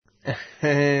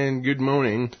And good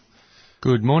morning.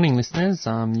 Good morning, listeners.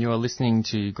 You are listening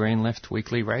to Green Left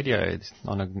Weekly Radio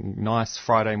on a nice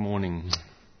Friday morning.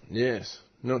 Yes,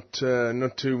 not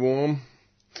too warm.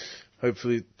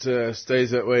 Hopefully it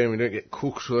stays that way and we don't get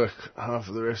cooked like half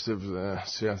of the rest of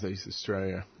southeast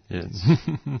Australia. Yeah.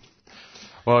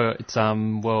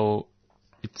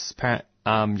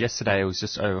 Yesterday it was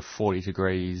just over 40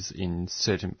 degrees in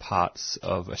certain parts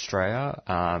of Australia.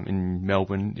 In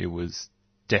Melbourne it was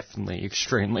definitely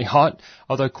extremely hot,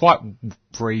 although quite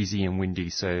breezy and windy,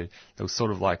 so there was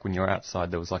sort of like when you're outside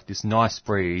there was like this nice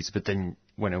breeze, but then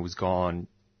when it was gone,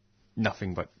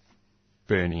 nothing but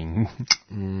burning.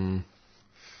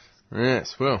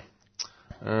 Yes, well,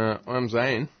 I'm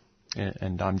Zane.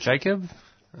 And I'm Jacob.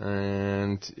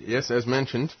 And yes, as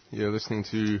mentioned, you're listening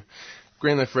to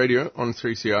Green Left Radio on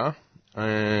 3CR,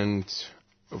 and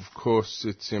of course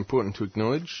it's important to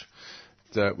acknowledge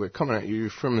that we're coming at you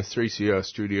from the 3CR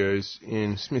studios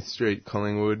in Smith Street,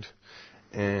 Collingwood,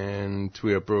 and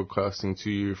we are broadcasting to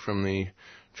you from the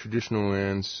traditional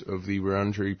lands of the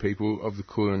Wurundjeri people of the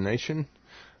Kulin Nation.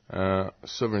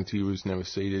 Sovereignty was never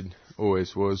ceded,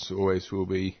 always was, always will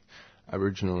be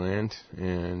Aboriginal land,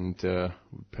 and we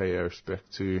pay our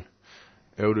respect to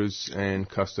elders and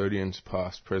custodians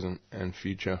past, present and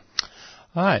future.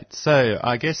 Alright, so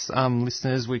I guess,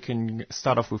 listeners, we can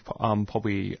start off with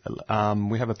we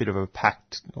have a bit of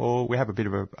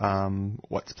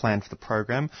what's planned for the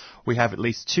program. We have at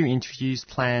least 2 interviews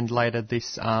planned later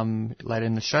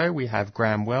in the show. We have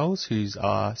Graham Wells, who's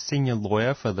our senior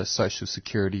lawyer for the social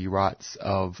security rights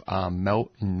of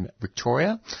in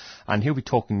Victoria, and he'll be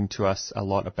talking to us a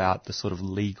lot about the sort of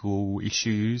legal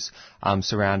issues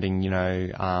surrounding,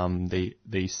 the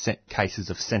cases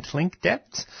of Centrelink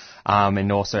debt.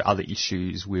 And also other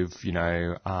issues with,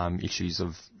 issues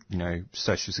of,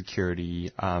 social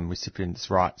security, recipients'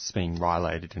 rights being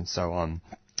violated and so on.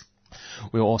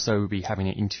 We'll also be having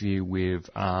an interview with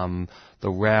the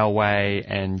Railway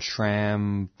and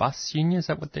Tram Bus Union, is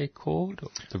that what they're called?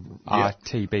 The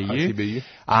RTBU.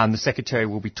 The Secretary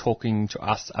will be talking to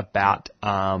us about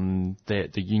the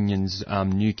union's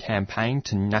new campaign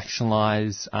to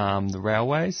nationalise the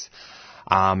railways.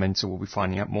 And so we'll be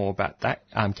finding out more about that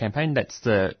campaign. That's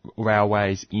the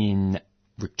railways in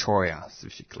Victoria,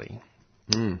 specifically.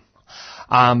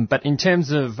 But in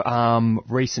terms of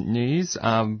recent news,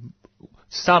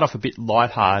 start off a bit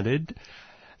lighthearted.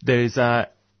 There's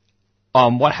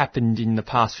what happened in the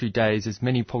past few days, as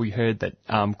many probably heard that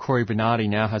Cory Bernardi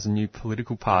now has a new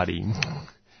political party,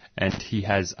 and he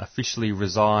has officially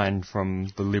resigned from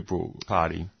the Liberal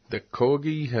Party. The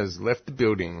corgi has left the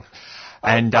building.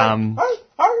 And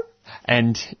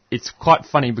it's quite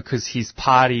funny because his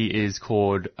party is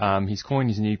called, he's calling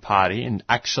his new party, and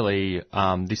actually,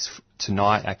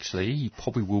 tonight, he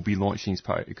probably will be launching his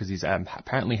party because he's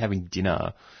apparently having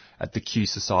dinner at the Q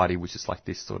Society, which is like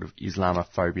this sort of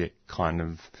Islamophobic kind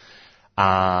of,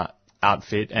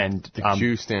 outfit. And the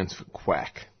Q stands for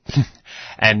quack.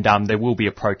 And there will be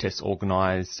a protest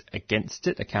organised against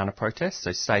it, a counter-protest,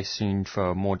 so stay tuned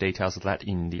for more details of that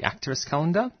in the activist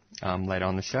calendar later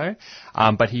on the show.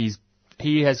 But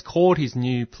he has called his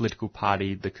new political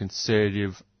party the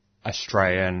Conservative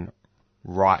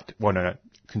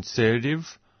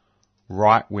Conservative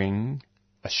Right-Wing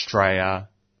Australia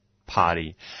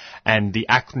Party. And the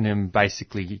acronym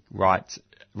basically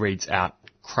reads out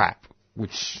CRAP,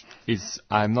 which is,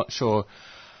 I'm not sure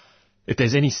if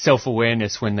there's any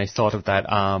self-awareness when they thought of that,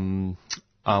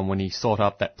 when he thought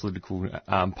up that political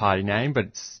party name, but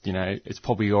it's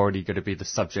probably already going to be the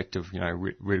subject of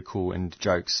ridicule and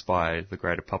jokes by the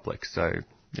greater public. So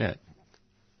yeah,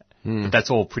 but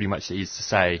that's all pretty much there is to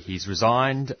say. He's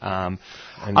resigned, and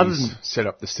he's set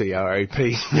up the CRAP.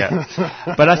 Yeah,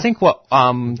 but I think what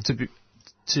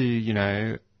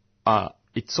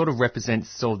it sort of represents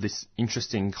sort of this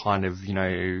interesting kind of,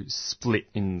 split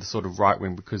in the sort of right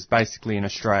wing, because basically in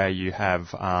Australia you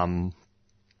have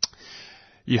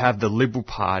the Liberal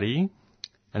Party,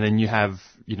 and then you have,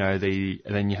 you have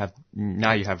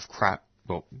CRAP,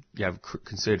 well, you have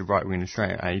Conservative Right Wing in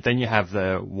Australia, then you have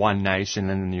the One Nation,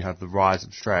 and then you have the Rise of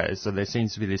Australia. So there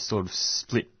seems to be this sort of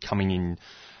split coming in.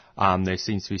 There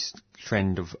seems to be a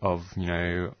trend of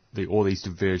all these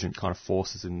divergent kind of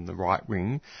forces in the right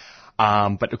wing.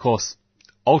 But of course,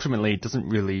 ultimately it doesn't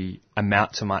really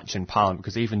amount to much in Parliament,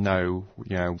 because even though,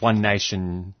 One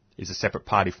Nation is a separate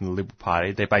party from the Liberal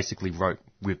Party, they basically vote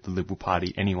with the Liberal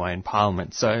Party anyway in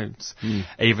Parliament. So it's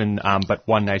but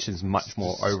One Nation's much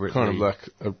more overtly... kind of like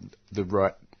the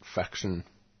right faction.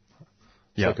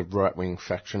 It's like a right-wing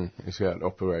faction is how it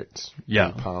operates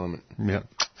in Parliament. Yeah.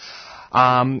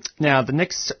 Now, the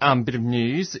next bit of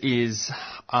news is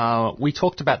we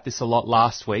talked about this a lot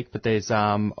last week, but there's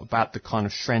about the kind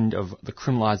of trend of the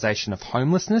criminalisation of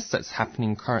homelessness that's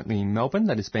happening currently in Melbourne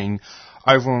that is being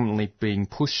overwhelmingly being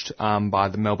pushed by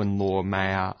the Melbourne Law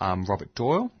Mayor Robert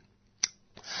Doyle.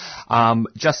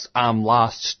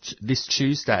 This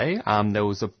Tuesday, there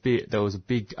was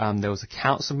a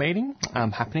council meeting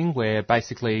happening where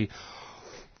basically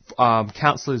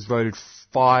councillors voted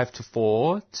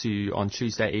 5-4 on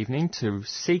Tuesday evening to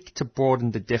seek to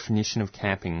broaden the definition of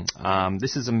camping.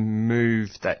 This is a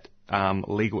move that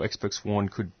legal experts warn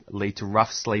could lead to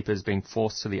rough sleepers being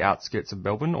forced to the outskirts of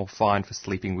Melbourne or fined for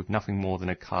sleeping with nothing more than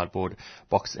a cardboard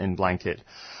box and blanket.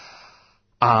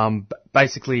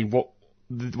 Basically,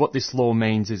 what this law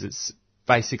means is it's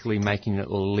basically making it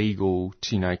illegal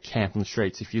to, camp on the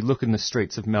streets. If you look in the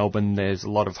streets of Melbourne, there's a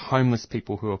lot of homeless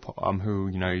people who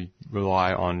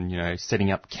rely on,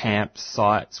 setting up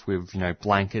campsites with,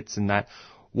 blankets and that.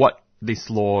 What this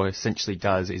law essentially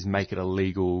does is make it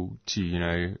illegal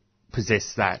to,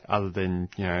 possess that other than,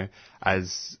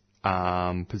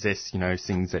 possess,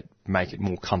 things that make it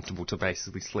more comfortable to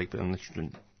basically sleep on the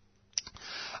street.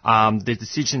 The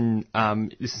decision,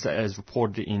 this is as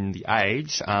reported in The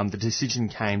Age, the decision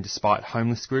came despite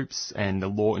homeless groups and the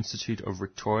Law Institute of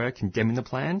Victoria condemning the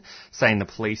plan, saying the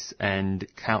police and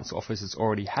council officers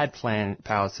already had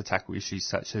powers to tackle issues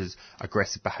such as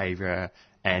aggressive behaviour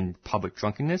and public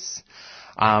drunkenness.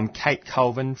 Kate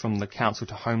Colvin from the Council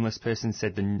to Homeless Person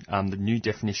said the new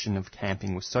definition of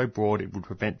camping was so broad it would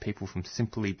prevent people from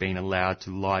simply being allowed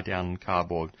to lie down on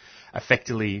cardboard.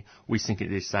 Effectively, we think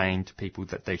it is saying to people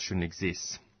that they shouldn't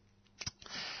exist.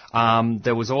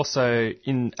 There was also,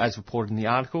 as reported in the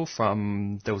article,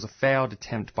 there was a failed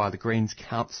attempt by the Greens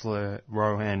councillor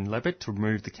Rohan Levitt to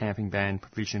remove the camping ban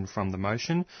provision from the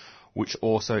motion, which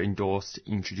also endorsed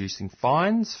introducing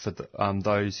fines for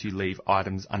those who leave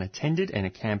items unattended and a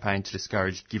campaign to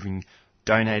discourage giving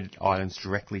donated items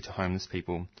directly to homeless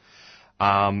people.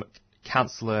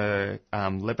 Councillor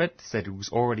Levitt said it was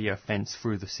already an offence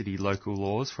through the city local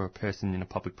laws for a person in a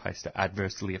public place to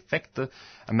adversely affect the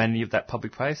amenity of that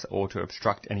public place or to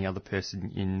obstruct any other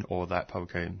person in or that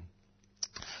public area.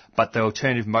 But the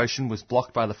alternative motion was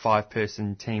blocked by the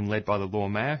 5-person team led by the Law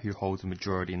Mayor, who holds a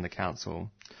majority in the council.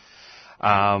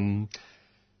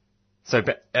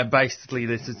 Basically,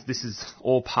 this is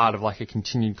all part of like a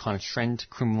continued kind of trend to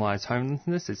criminalise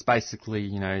homelessness. It's basically,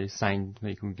 saying to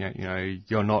people,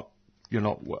 you're not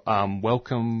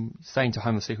welcome, saying to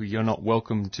homeless people, you're not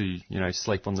welcome to,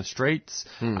 sleep on the streets.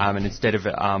 And instead of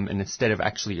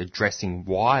actually addressing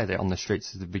why they're on the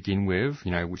streets to begin with,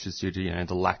 which is due to,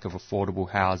 the lack of affordable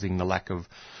housing, the lack of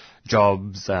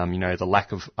jobs, the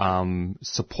lack of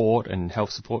support and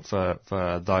health support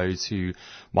for those who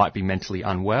might be mentally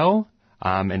unwell,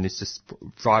 and it's just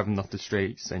driving them off the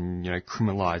streets and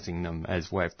criminalising them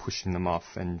as a way of pushing them off.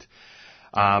 And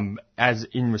as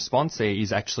in response, there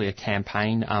is actually a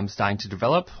campaign starting to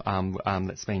develop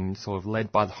that's been sort of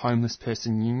led by the Homeless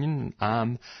Person Union.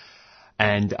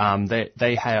 And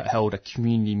they held a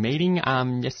community meeting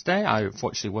yesterday. I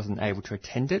unfortunately wasn't able to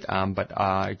attend it, but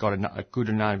I got a good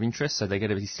amount of interest. So they're going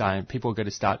to be people are going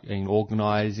to start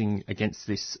organising against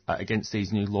these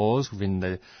new laws within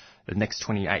the next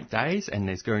 28 days. And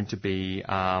there's going to be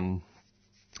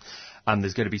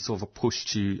sort of a push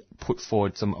to put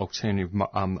forward some alternative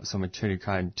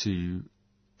kind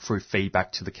through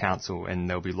feedback to the council,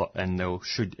 and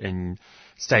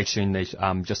stay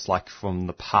tuned. Just like from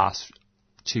the past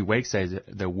 2 weeks,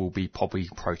 there will be probably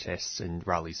protests and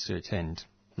rallies to attend.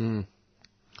 Yeah,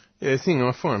 the thing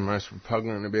I find most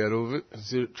repugnant about all of it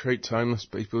is that it treats homeless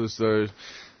people as though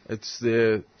it's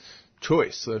their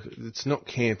choice. Like, it's not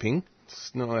camping.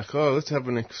 It's not like, let's have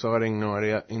an exciting night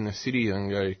out in the city and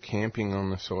go camping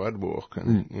on the sidewalk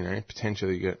and,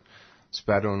 potentially get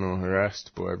spat on or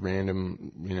harassed by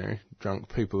random, drunk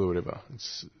people or whatever.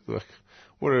 It's like,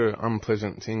 what an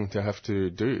unpleasant thing to have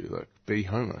to do, like be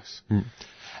homeless.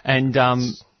 And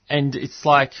it's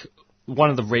like one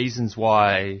of the reasons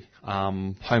why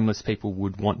homeless people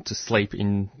would want to sleep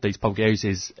in these public areas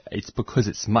is it's because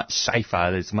it's much safer.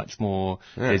 There's much more.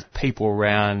 Yeah. There's people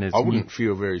around. I wouldn't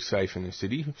feel very safe in the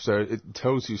city, so it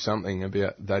tells you something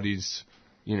about that is,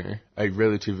 a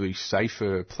relatively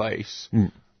safer place.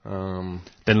 Then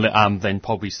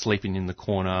probably sleeping in the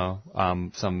corner,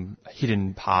 some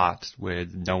hidden part where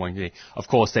no one can. Of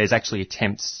course, there's actually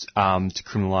attempts to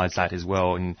criminalise that as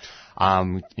well. In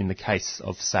the case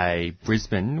of, say,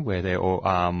 Brisbane, where they're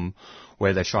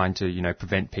trying to,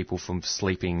 prevent people from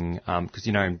sleeping, because,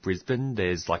 in Brisbane,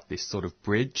 there's like this sort of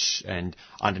bridge, and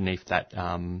underneath that,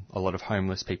 a lot of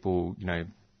homeless people,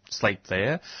 sleep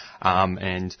there.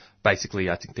 And basically,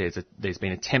 I think there's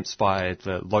been attempts by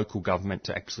the local government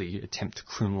to actually attempt to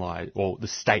criminalise, or the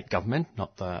state government,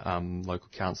 not the local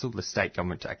council, the state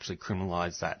government to actually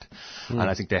criminalise that. And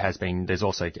I think there's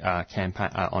also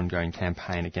ongoing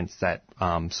campaign against that,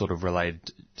 sort of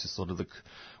related to sort of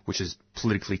which has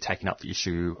politically taken up the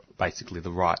issue, basically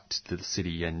the right to the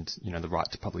city and, the right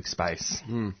to public space.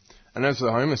 And as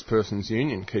the Homeless Persons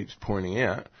Union keeps pointing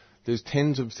out, there's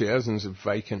tens of thousands of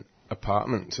vacant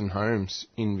apartments and homes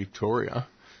in Victoria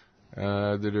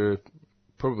that are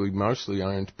probably mostly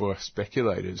owned by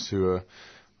speculators who are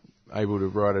able to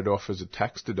write it off as a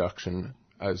tax deduction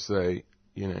as they,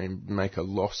 make a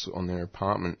loss on their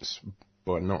apartments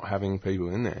by not having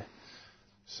people in there.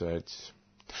 So it's...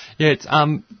 Yeah, it's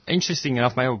interesting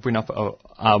enough. Maybe I'll bring up.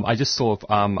 I just saw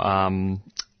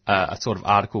a sort of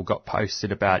article got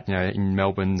posted about in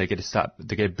Melbourne they're going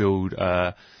to build.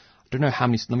 I don't know how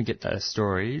many. Let me get the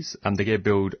stories. They're going to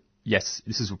build. Yes,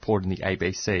 this is reported in the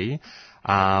ABC.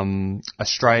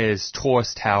 Australia's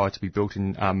tallest tower to be built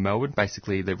in Melbourne.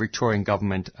 Basically, the Victorian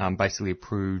government basically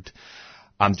approved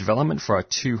development for a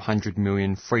 200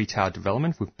 million free tower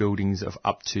development with buildings of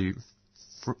up to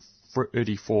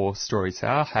 34-storey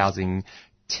tower housing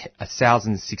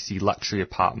 1,060 luxury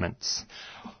apartments.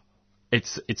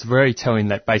 It's very telling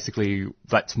that basically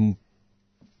that's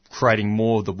creating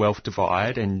more of the wealth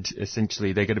divide, and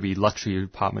essentially they're going to be luxury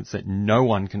apartments that no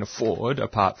one can afford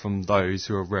apart from those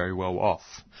who are very well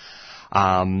off.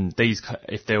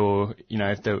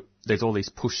 There's all these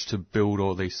push to build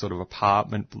all these sort of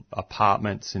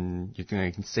apartments, and you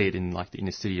can see it in like the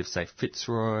inner city of, say,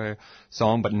 Fitzroy, so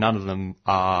on, but none of them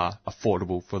are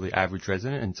affordable for the average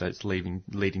resident, and so it's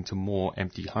leading to more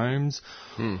empty homes.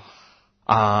 And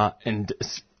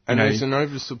there's an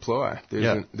oversupply.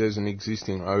 There's an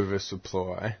existing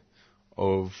oversupply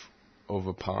of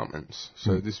apartments,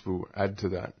 so this will add to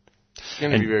that. It's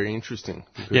going to be very interesting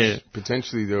because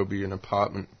potentially there'll be an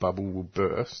apartment bubble will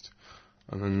burst,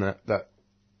 and then that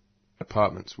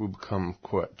apartments will become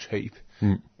quite cheap,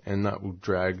 and that will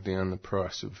drag down the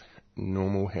price of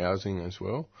normal housing as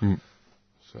well.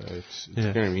 So it's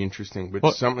going to be interesting,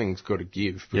 but something's got to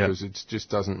give because it just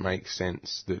doesn't make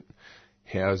sense that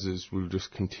houses will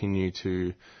just continue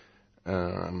to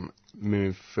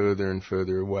move further and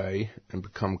further away and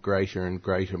become greater and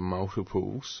greater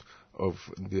multiples of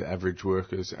the average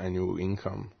worker's annual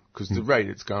income. Because the rate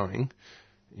it's going,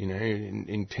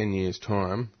 in 10 years'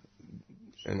 time,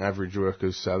 an average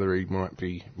worker's salary might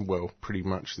be, pretty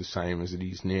much the same as it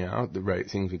is now, the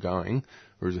rate things are going,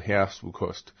 whereas a house will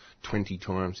cost 20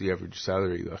 times the average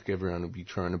salary. Like, everyone will be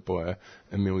trying to buy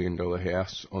 $1 million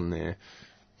house on their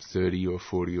 $30 or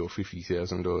 $40 or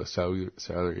 $50,000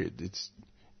 salary.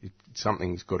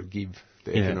 Something's got to give.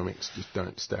 The economics just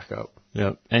don't stack up.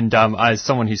 Yeah, and as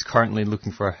someone who's currently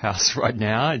looking for a house right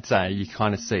now, it's you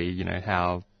kind of see,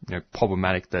 how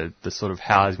problematic the sort of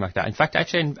housing market. In fact,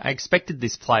 actually, I expected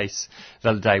this place the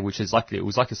other day, which is it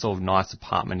was like a sort of nice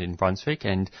apartment in Brunswick,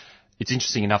 and it's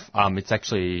interesting enough. It's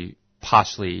actually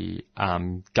partially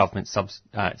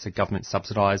it's a government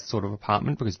subsidised sort of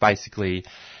apartment because basically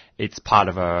it's part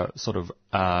of a sort of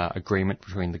agreement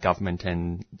between the government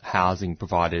and housing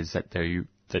providers that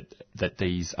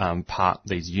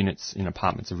these units in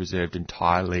apartments are reserved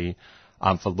entirely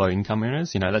for low-income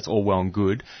earners. That's all well and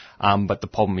good, but the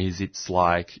problem is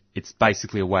it's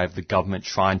basically a way of the government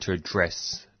trying to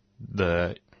address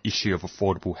the issue of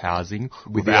affordable housing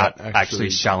without actually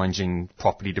challenging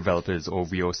property developers or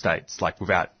real estates,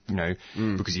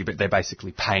 because they're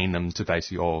basically paying them to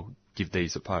basically give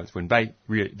these apartments, when the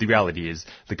reality is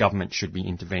the government should be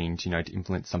intervened, to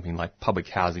implement something like public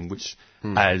housing, which,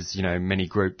 as, many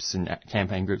groups and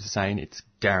campaign groups are saying, it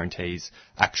guarantees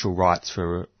actual rights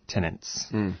for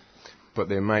tenants. But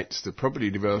their mates, the property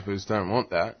developers, don't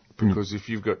want that, because if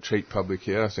you've got cheap public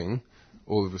housing,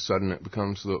 all of a sudden it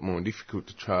becomes a lot more difficult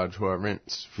to charge high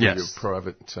rents for your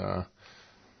private... the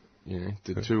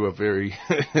two are very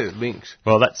linked.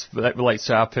 Well, that relates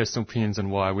to our personal opinions on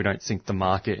why we don't think the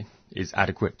market is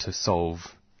adequate to solve,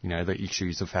 the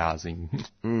issues of housing.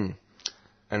 And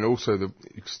also the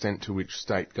extent to which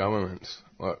state governments,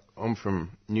 I'm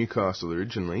from Newcastle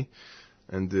originally,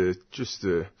 and the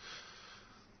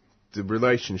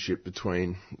relationship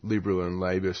between Liberal and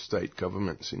Labor state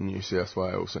governments in New South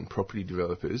Wales and property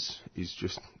developers is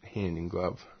just hand in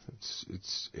glove.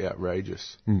 It's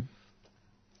outrageous. And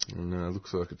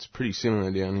looks like it's pretty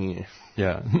similar down here.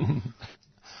 Yeah.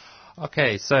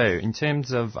 Okay, so in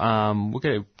terms of, we're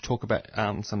going to talk about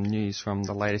some news from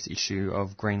the latest issue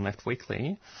of Green Left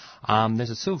Weekly. There's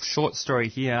a sort of short story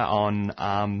here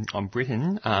on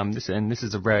Britain. This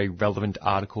is a very relevant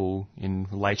article in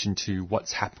relation to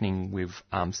what's happening with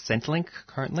Centrelink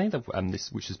currently,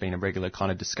 which has been a regular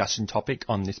kind of discussion topic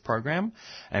on this program.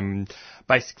 And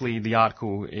basically, the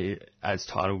article as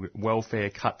titled "Welfare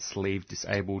Cuts Leave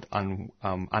Disabled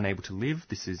Unable to Live."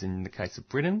 This is in the case of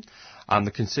Britain.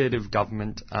 The Conservative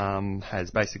government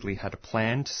has basically had a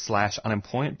plan to slash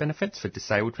unemployment benefits for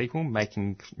disabled people.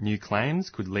 Making new claims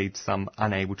could lead some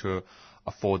unable to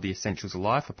afford the essentials of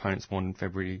life, opponents warned in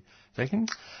February 2nd.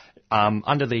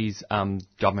 Under these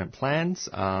government plans,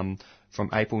 from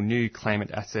April, new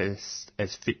claimant assessed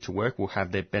as fit to work will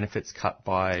have their benefits cut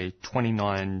by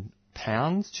 £29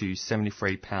 to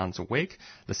 £73 a week,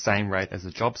 the same rate as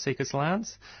the job seekers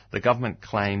allowance. The government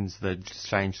claims the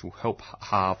change will help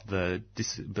halve the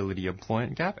disability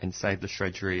employment gap and save the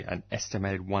Treasury an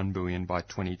estimated $1 billion by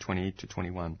 2020 to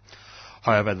 21.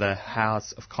 However, the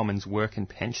House of Commons Work and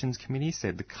Pensions Committee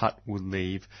said the cut would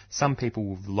leave some people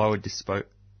with lower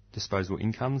disposable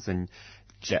incomes than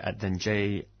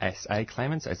GSA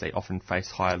claimants, as they often face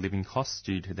higher living costs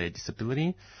due to their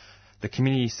disability. The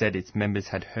committee said its members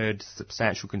had heard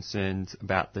substantial concerns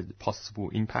about the possible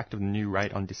impact of the new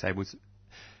rate on disabled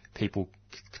people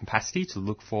capacity to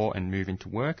look for and move into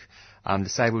work.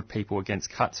 Disabled People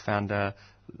Against Cuts founder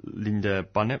Linda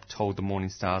Bunnip told the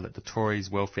Morning Star that the Tories'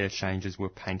 welfare changes were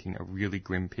painting a really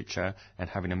grim picture and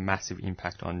having a massive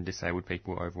impact on disabled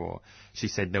people overall. She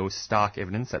said there was stark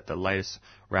evidence that the latest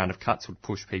round of cuts would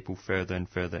push people further and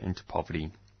further into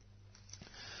poverty.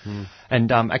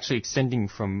 And actually extending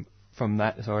from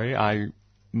that,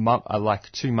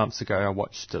 like 2 months ago, I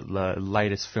watched the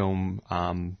latest film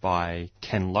by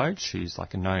Ken Loach, who's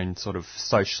like a known sort of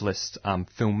socialist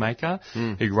filmmaker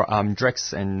who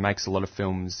directs and makes a lot of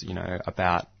films, you know,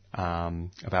 about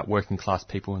working class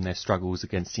people and their struggles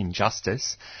against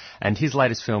injustice. And his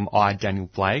latest film, I, Daniel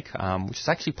Blake, which is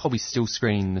actually probably still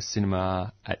screening in the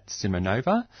cinema at Cinema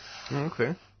Nova.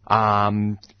 Okay.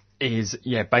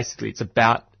 Basically it's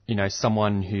about, you know,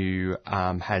 someone who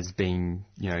has been,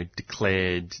 you know,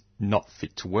 declared not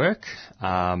fit to work.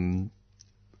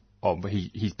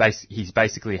 He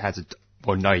basically has a.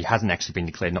 Well, no, he hasn't actually been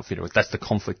declared not fit to work. That's the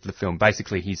conflict of the film.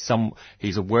 Basically, he's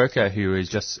a worker who is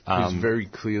just... he's very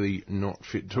clearly not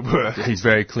fit to work. He's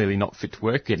very clearly not fit to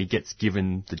work, yet he gets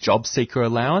given the job seeker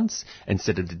allowance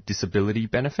instead of the disability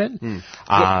benefit.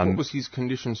 What was his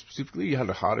condition specifically? He had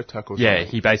a heart attack or something? Yeah,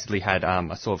 he basically had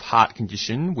a sort of heart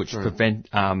condition which it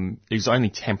was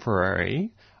only temporary.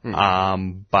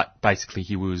 But basically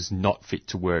he was not fit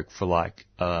to work for like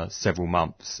several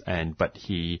months,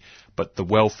 but the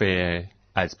welfare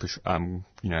as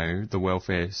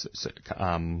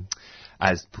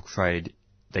as portrayed,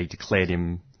 they declared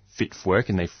him fit for work,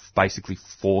 and they basically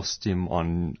forced him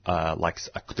on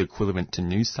the equivalent to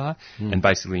Noosa, and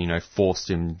basically, you know, forced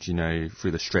him, you know,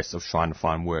 through the stress of trying to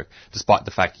find work, despite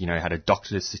the fact, you know, he had a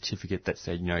doctor's certificate that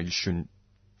said, you know, he shouldn't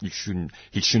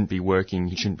be working,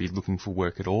 he shouldn't be looking for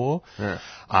work at all. Yeah.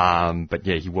 But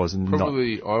yeah, he wasn't.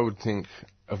 Probably, I would think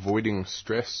avoiding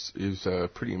stress is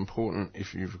pretty important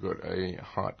if you've got a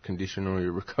heart condition or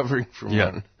you're recovering from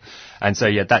one. And so,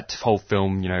 yeah, that whole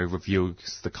film, you know,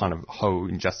 reveals the kind of whole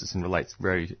injustice and relates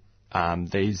very,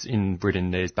 in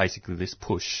Britain, there's basically this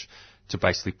push to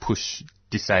basically push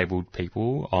disabled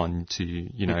people onto,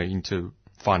 you know, into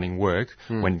finding work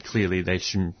when clearly they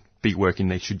shouldn't be working,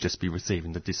 they should just be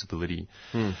receiving the disability.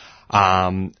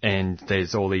 And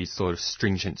there's all these sort of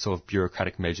stringent sort of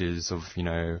bureaucratic measures of, you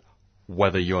know,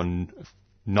 whether you're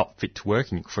not fit to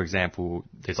work. And for example,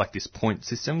 there's like this point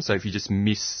system. So if you just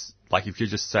miss, like if you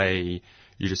just say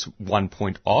you're just 1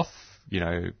 point off, you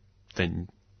know, then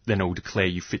it'll declare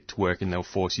you fit to work and they'll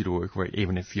force you to work,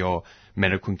 even if your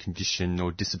medical condition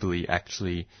or disability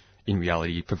actually in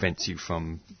reality prevents you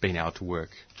from being able to work.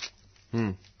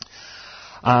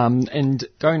 And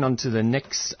going on to the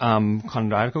next kind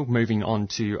of article, moving on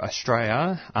to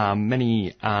Australia,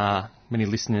 many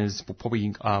listeners will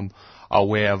probably are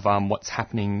aware of what's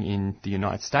happening in the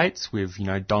United States with, you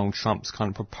know, Donald Trump's kind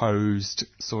of proposed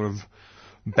sort of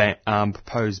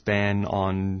proposed ban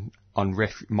on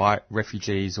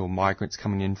refugees or migrants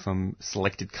coming in from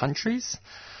selected countries.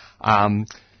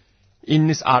 In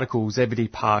this article, Zebedee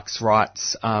Parks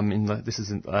writes, this is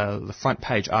the front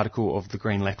page article of the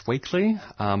Green Left Weekly,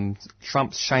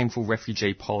 Trump's shameful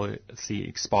refugee policy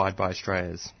expired by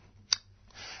Australians.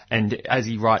 And as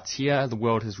he writes here, the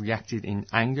world has reacted in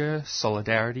anger,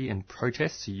 solidarity and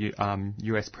protest to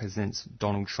US President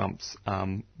Donald Trump's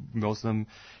Muslim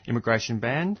immigration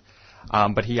ban.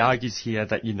 But he argues here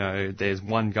that, there's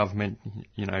one government,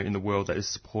 in the world that is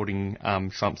supporting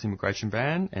Trump's immigration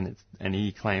ban, and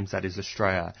he claims that is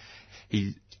Australia.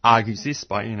 He argues this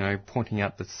by, pointing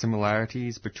out the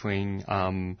similarities between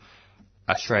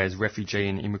Australia's refugee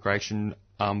and immigration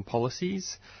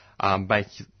policies,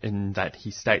 in that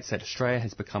he states that Australia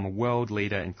has become a world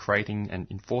leader in creating and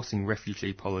enforcing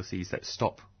refugee policies that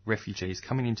stop refugees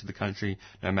coming into the country,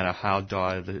 no matter how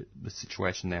dire the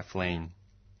situation they're fleeing.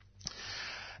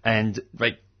 And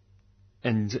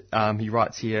he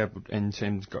writes here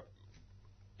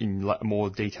in more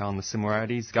detail on the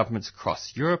similarities. Governments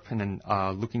across Europe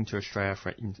are looking to Australia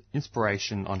for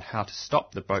inspiration on how to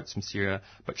stop the boats from Syria,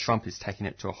 but Trump is taking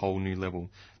it to a whole new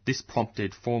level. This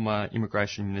prompted former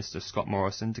Immigration Minister Scott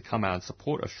Morrison to come out in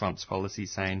support of Trump's policy,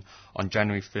 saying on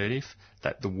January 30th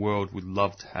that the world would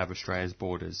love to have Australia's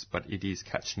borders, but it is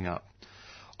catching up.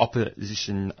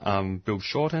 Opposition Bill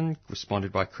Shorten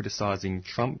responded by criticising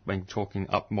Trump when talking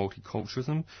up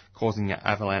multiculturalism, causing an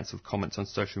avalanche of comments on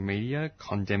social media,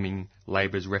 condemning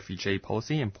Labor's refugee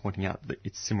policy and pointing out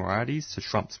its similarities to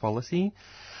Trump's policy.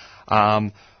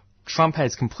 Trump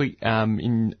has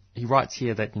he writes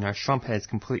here that, Trump has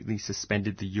completely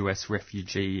suspended the US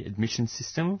refugee admission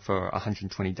system for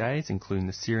 120 days, including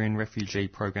the Syrian refugee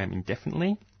program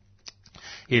indefinitely.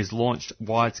 He has launched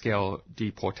wide-scale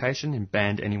deportation and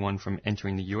banned anyone from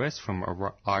entering the US from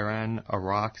Iran,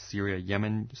 Iraq, Syria,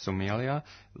 Yemen, Somalia,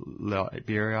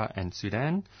 Liberia and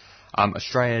Sudan. And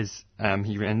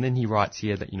then he writes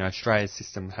here that, Australia's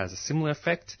system has a similar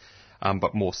effect,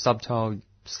 but more subtle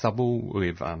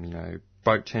with,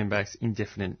 boat turnbacks,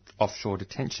 indefinite offshore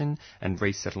detention and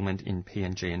resettlement in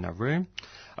PNG and Nauru.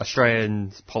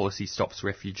 Australian policy stops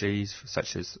refugees,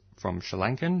 such as from Sri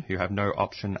Lankan, who have no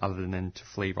option other than to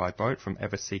flee by boat from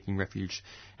ever seeking refuge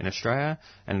in Australia.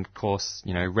 And of course,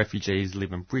 refugees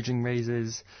live on bridging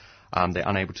visas. They're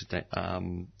unable to.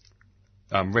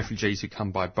 Refugees who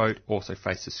come by boat also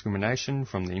face discrimination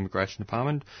from the Immigration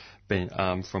Department,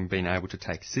 from being able to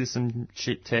take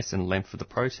citizenship tests and length of the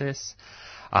process.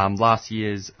 Last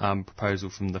year's proposal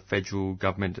from the federal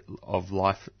government of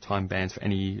lifetime bans for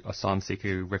any asylum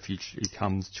seeker refugee who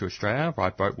comes to Australia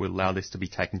by boat will allow this to be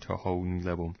taken to a whole new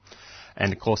level.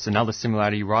 And of course, another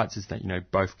similarity he writes is that,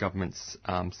 both governments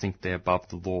think they're above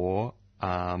the law.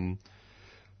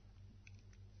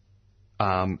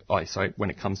 When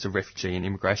it comes to refugee and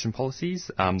immigration policies,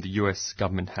 the US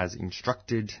government has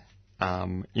instructed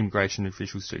immigration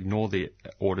officials to ignore the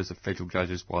orders of federal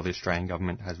judges, while the Australian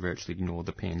government has virtually ignored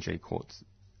the PNG court's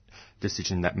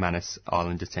decision that Manus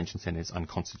Island Detention Centre is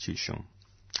unconstitutional.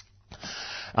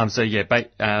 But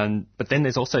then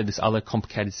there's also this other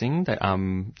complicated thing that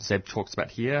Zeb talks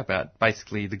about here, about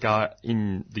basically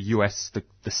in the US,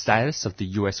 the status of the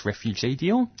US refugee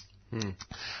deal.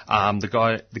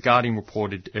 The Guardian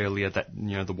reported earlier that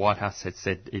the White House had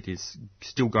said it is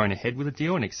still going ahead with the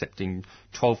deal and accepting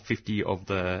 1,250 of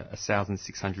the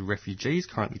 1,600 refugees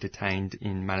currently detained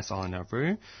in Manus Island,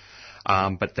 Nauru.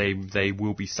 But they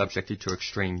will be subjected to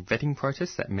extreme vetting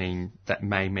protests that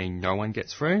may mean no one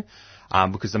gets through,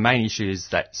 because the main issue is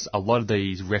that a lot of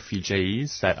these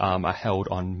refugees that are held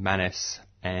on Manus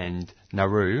and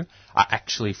Nauru are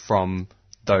actually from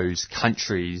those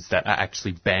countries that are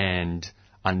actually banned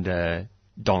under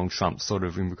Donald Trump's sort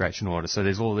of immigration order. So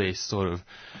there's all this sort of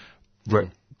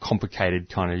complicated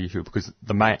kind of issue, because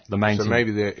the main So thing,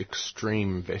 maybe their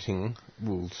extreme vetting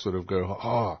will sort of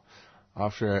go,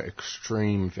 after our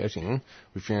extreme vetting,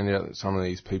 we found out that some of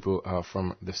these people are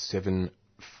from the 7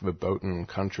 verboten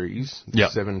countries, the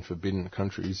 7 forbidden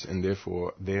countries, and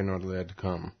therefore they're not allowed to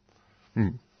come.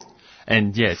 And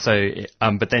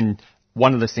but then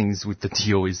one of the things with the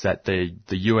deal is that the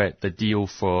deal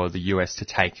for the US to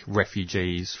take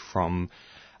refugees from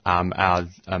our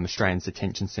Australian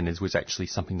detention centres was actually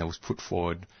something that was put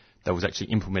forward, that was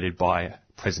actually implemented by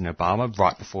President Obama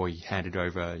right before he handed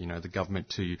over, the government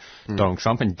to Donald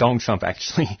Trump. And Donald Trump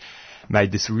actually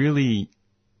made this it's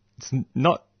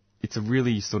a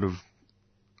really sort of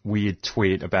weird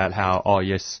tweet about how,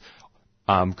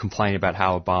 complaining about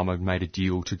how Obama made a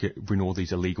deal to bring all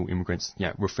these illegal immigrants,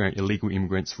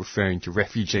 referring to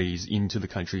refugees into the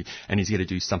country, and he's going to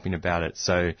do something about it.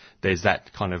 So there's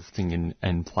that kind of thing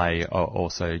in play,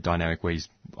 also dynamic where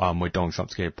Donald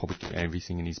Trump's going to probably do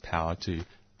everything in his power to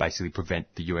basically prevent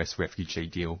the US refugee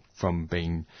deal from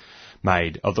being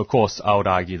made. Of course, I would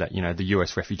argue that, the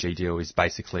US refugee deal is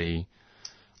basically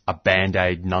a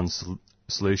band-aid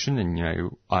non-solution,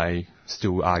 and, I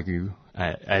still argue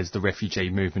as the refugee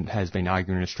movement has been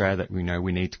arguing in Australia that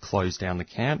we need to close down the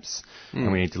camps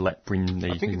and we need to bring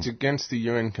the. I think it's against the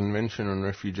UN Convention on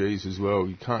Refugees as well.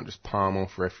 You can't just palm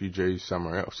off refugees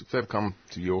somewhere else. If they've come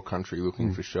to your country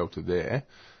looking for shelter there,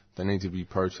 they need to be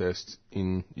processed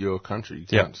in your country. You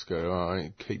can't just go,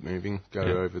 keep moving, go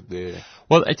over there.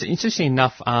 Well, it's interesting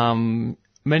enough.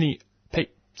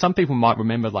 Some people might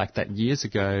remember that years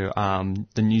ago,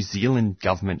 the New Zealand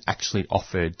government actually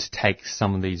offered to take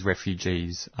some of these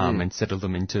refugees and settle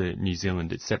them into New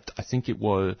Zealand, except I think it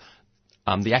was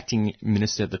the acting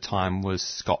minister at the time was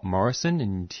Scott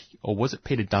Morrison, or was it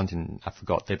Peter Dutton? I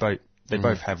forgot. They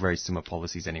both have very similar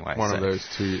policies anyway. One of those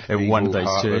two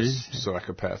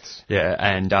psychopaths. Yeah,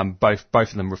 and both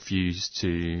of them refused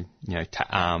to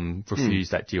refuse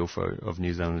that deal of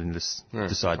New Zealand and just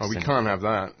decided. We can't have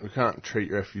that. We can't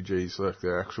treat refugees like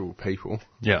they're actual people.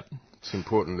 Yeah. It's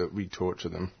important that we torture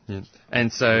them. Yeah.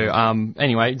 And so,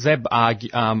 anyway, Zeb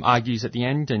argues at the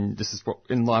end, and this is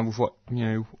in line with what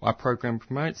our program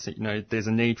promotes. That, there's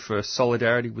a need for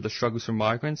solidarity with the struggles for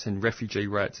migrants, and refugee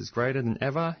rights is greater than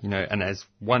ever. And as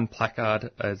one placard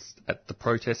at the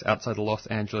protest outside the Los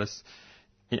Angeles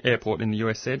airport in the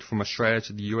US said, "From Australia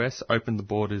to the US, open the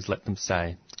borders, let them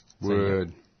stay."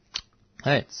 Word.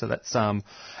 Hey, so that's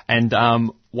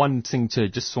one thing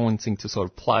to sort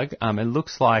of plug. It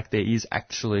looks like there is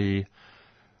actually,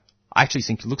 I actually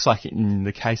think it looks like in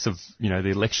the case of the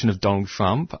election of Donald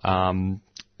Trump,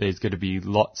 there's going to be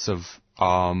lots of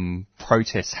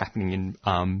protests happening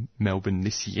in Melbourne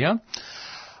this year.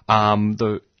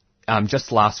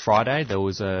 Just last Friday, there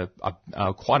was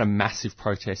quite a massive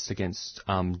protest against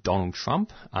Donald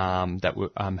Trump that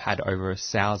had over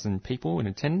 1,000 people in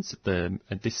attendance.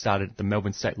 This started at the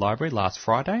Melbourne State Library last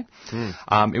Friday.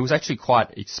 It was actually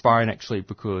quite inspiring,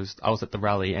 because I was at the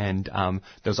rally and there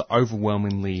was an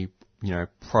overwhelmingly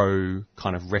pro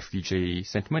kind of refugee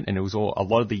sentiment, and it was a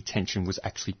lot of the attention was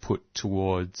actually put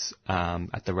towards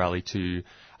at the rally to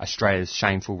Australia's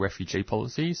shameful refugee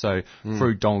policy. So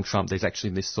through Donald Trump, there's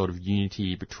actually this sort of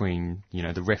unity between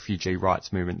the refugee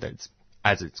rights movement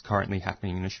as it's currently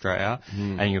happening in Australia,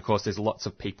 and of course there's lots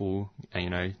of people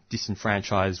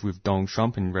disenfranchised with Donald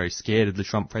Trump and very scared of the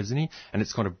Trump presidency, and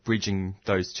it's kind of bridging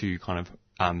those two kind of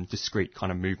discrete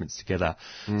kind of movements together.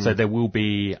 So there will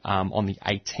be, on the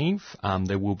 18th,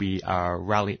 there will be a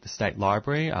rally at the State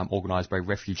Library, organised by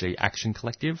Refugee Action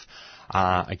Collective,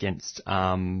 against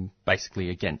Donald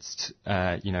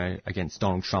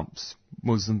Trump's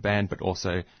Muslim ban, but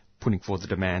also putting forward the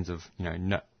demands of,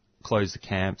 close the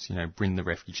camps, bring the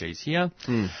refugees here.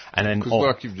 And then, because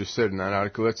like you've just said in that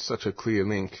article, that's such a clear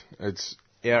link. It's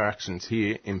our actions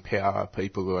here empower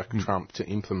people like Trump to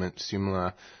implement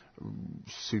similar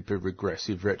super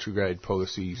regressive, retrograde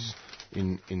policies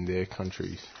in their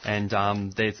countries. And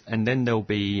then there will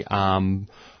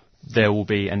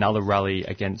be another rally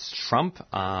against Trump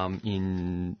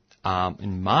in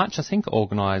March, I think,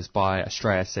 organised by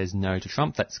Australia Says No to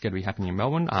Trump. That's going to be happening in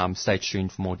Melbourne. Stay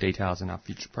tuned for more details in our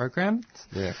future programs.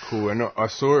 Yeah, cool. And I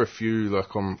saw a few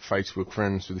on Facebook,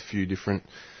 friends with a few different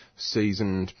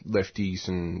seasoned lefties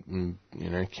and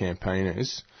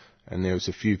campaigners. And there was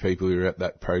a few people who were at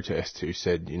that protest who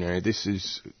said,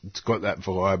 it's got that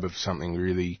vibe of something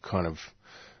really kind of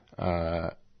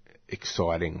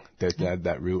exciting. That had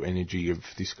that real energy of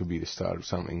this could be the start of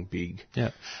something big.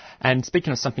 Yeah. And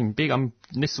speaking of something big,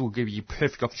 this will give you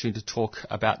perfect opportunity to talk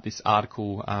about this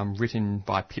article written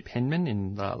by Pip Henman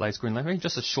in the latest Green Library.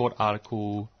 Just a short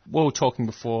article. We were talking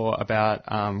before about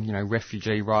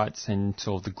refugee rights and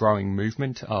sort of the growing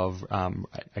movement of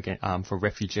for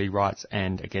refugee rights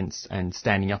and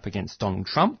standing up against Donald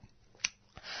Trump.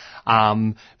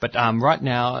 But right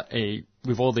now,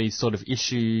 with all these sort of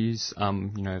issues,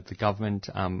 the government,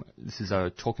 this is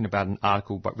talking about an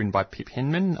article written by Pip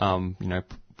Henman,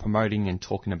 promoting and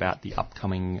talking about the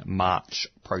upcoming March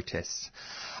protests.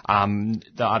 The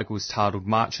article is titled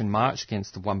March and March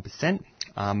Against the 1%.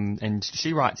 And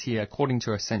she writes here, according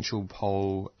to a Essential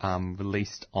poll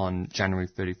released on January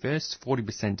 31st,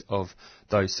 40% of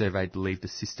those surveyed believe the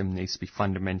system needs to be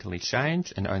fundamentally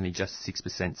changed, and only just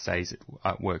 6% says it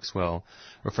works well,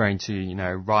 referring to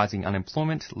rising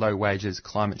unemployment, low wages,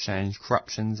 climate change,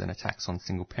 corruptions, and attacks on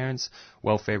single parents,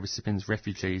 welfare recipients,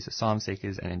 refugees, asylum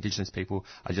seekers, and Indigenous people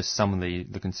are just some of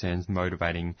the concerns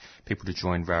motivating people to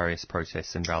join various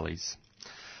protests and rallies.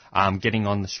 Getting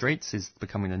on the streets is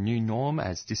becoming a new norm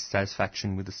as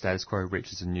dissatisfaction with the status quo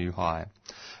reaches a new high.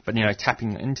 But,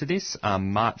 tapping into this,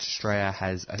 March Australia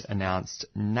has announced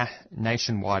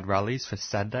nationwide rallies for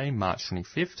Saturday, March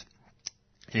 25th.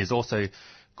 It is also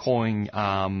calling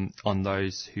on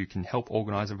those who can help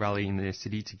organise a rally in their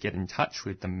city to get in touch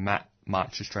with the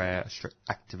March Australia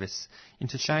activists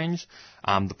interchange.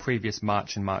 The previous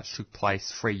March in March took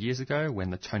place 3 years ago when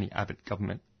the Tony Abbott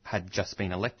government had just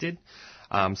been elected.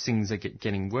 Things are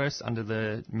getting worse under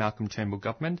the Malcolm Turnbull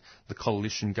government. The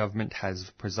coalition government has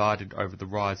presided over the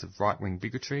rise of right-wing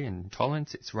bigotry and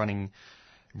intolerance. It's ruining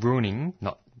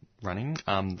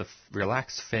the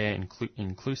relaxed, fair,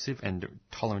 inclusive and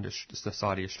tolerant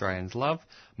society Australians love.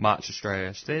 March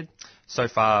Australia said. So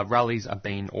far, rallies are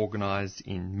being organised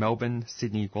in Melbourne,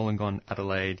 Sydney, Wollongong,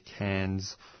 Adelaide,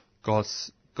 Cairns,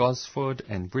 Gosford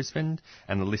and Brisbane,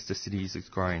 and the list of cities is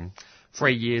growing.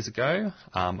 3 years ago,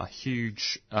 a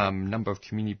huge number of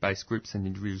community-based groups and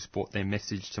individuals brought their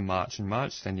message to March in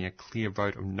March, sending a clear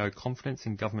vote of no confidence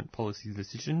in government policy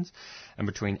decisions, and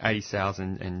between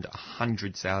 80,000 and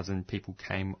 100,000 people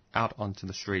came out onto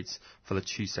the streets for the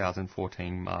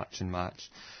 2014 March in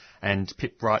March. And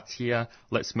Pip writes here,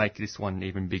 let's make this one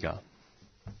even bigger.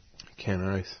 Can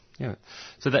oath. Yeah.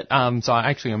 So that I'm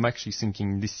actually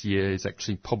thinking this year is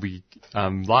actually probably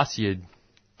last year,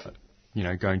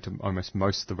 going to almost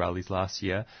most of the rallies last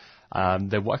year,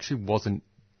 there actually wasn't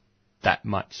that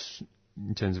much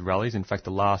in terms of rallies. In fact,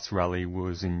 the last rally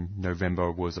was in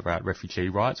November, was about refugee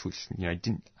rights, which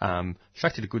didn't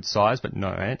attracted a good size, but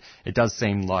no, it does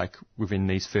seem like within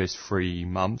these first 3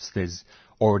 months there's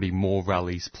already more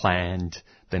rallies planned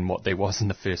than what there was in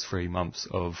the first 3 months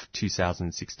of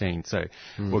 2016. So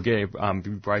we'll be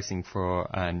bracing for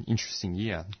an interesting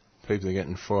year. People are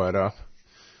getting fired up.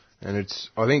 And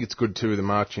I think it's good too, the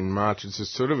March in March. It's a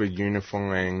sort of a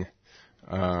unifying,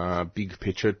 big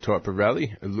picture type of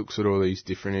rally. It looks at all these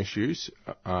different issues.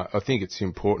 I think it's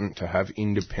important to have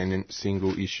independent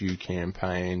single issue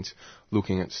campaigns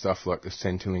looking at stuff like the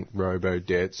Centrelink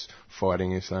robo-debts,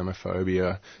 fighting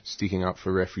Islamophobia, sticking up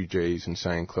for refugees and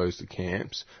saying close the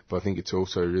camps. But I think it's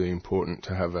also really important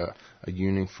to have a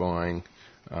unifying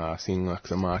thing like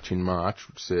the March in March,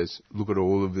 which says, look at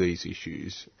all of these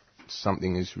issues.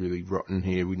 Something is really rotten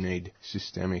here. We need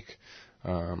systemic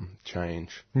change.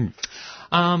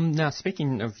 Now,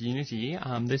 speaking of unity,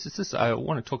 there's this. I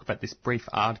want to talk about this brief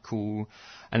article,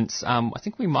 and it's, I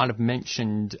think we might have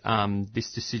mentioned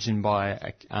this decision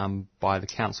by the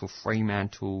Council of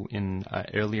Fremantle in an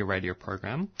earlier radio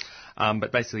program.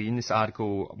 But basically, in this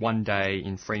article, One Day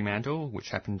in Fremantle, which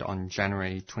happened on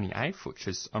January 28th, which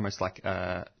is almost like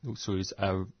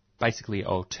basically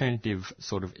alternative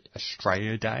sort of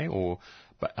Australia Day,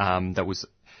 that was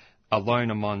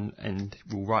alone among, and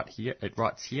it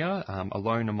writes here,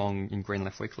 alone among, in Green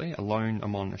Left Weekly, alone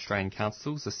among Australian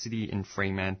councils, the city of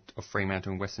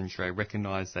Fremantle in Western Australia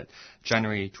recognised that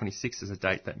January 26th is a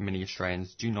date that many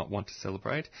Australians do not want to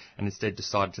celebrate, and instead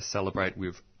decided to celebrate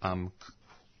with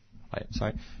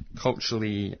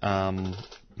culturally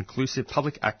inclusive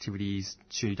public activities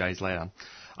 2 days later.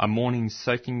 A morning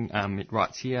it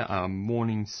writes here, a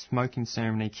morning smoking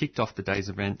ceremony kicked off the day's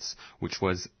events, which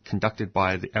was conducted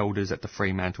by the elders at the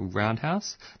Fremantle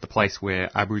Roundhouse, the place where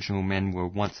Aboriginal men were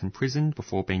once imprisoned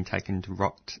before being taken to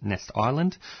Rock Nest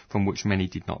Island, from which many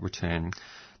did not return.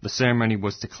 The ceremony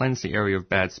was to cleanse the area of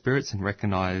bad spirits and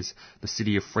recognise the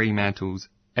city of Fremantle's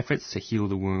efforts to heal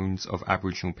the wounds of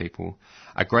Aboriginal people.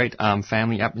 A great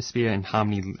family atmosphere and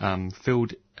harmony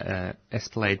filled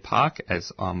Esplanade Park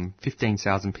as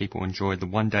 15,000 people enjoyed the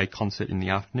one-day concert in the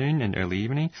afternoon and early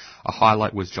evening. A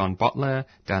highlight was John Butler,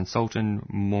 Dan Sultan,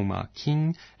 Morma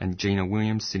King and Gina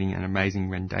Williams singing an amazing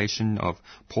rendition of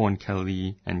Paul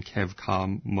Kelly and Kev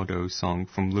Carmodo's song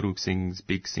From Little Things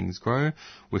Big Things Grow,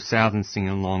 with thousands singing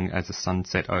along as the sun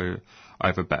set over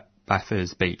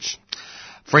Bathurst Beach.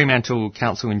 Fremantle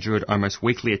Council endured almost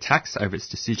weekly attacks over its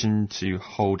decision to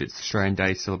hold its Australian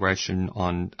Day celebration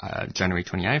on January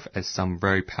 28th, as some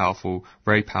very powerful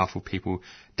people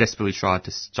desperately tried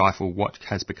to stifle what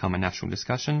has become a national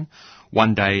discussion.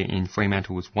 One day in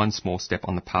Fremantle was one small step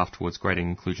on the path towards greater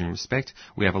inclusion and respect.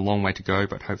 We have a long way to go,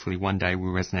 but hopefully one day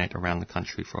will resonate around the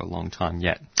country for a long time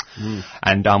yet.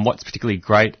 And what's particularly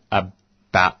great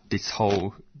about this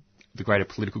the greater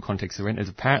political context of it is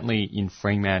apparently in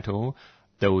Fremantle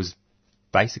there was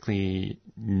basically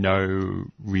no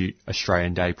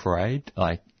Australian Day parade.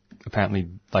 Apparently,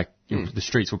 the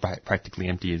streets were practically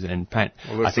empty. And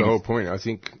that's the whole point. I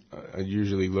think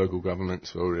usually local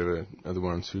governments or whatever are the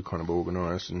ones who kind of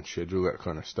organise and schedule that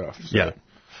kind of stuff. So. Yeah.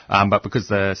 But because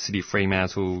the city of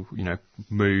Fremantle,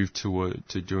 moved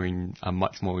to doing a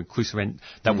much more inclusive event,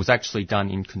 that was actually done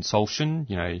in consultation.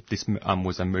 This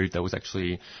was a move that was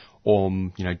actually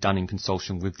done in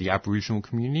consultation with the Aboriginal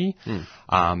community.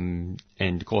 And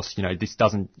of course, this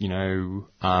doesn't,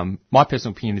 my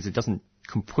personal opinion is it doesn't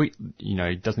completely,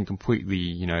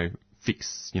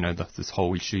 fix, this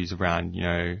whole issues around,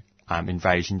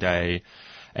 Invasion Day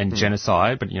and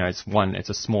genocide, but, it's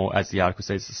a small, as the article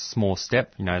says, it's a small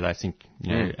step. They think,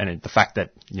 and the fact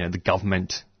that, the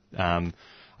government, I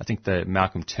think that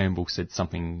Malcolm Turnbull said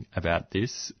something about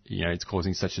this, it's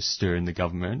causing such a stir in the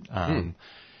government,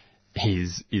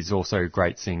 is also a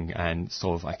great thing, and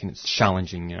sort of, it's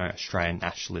challenging, Australian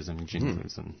nationalism and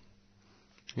jingoism.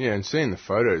 Yeah, and seeing the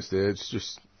photos there, it's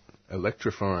just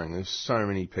electrifying. There's so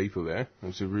many people there.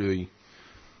 Looks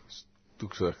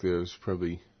like there was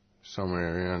probably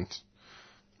somewhere around,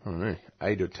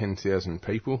 8 or 10,000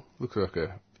 people. Looks like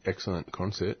a excellent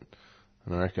concert.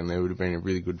 And I reckon there would have been a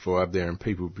really good vibe there, and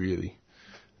people really,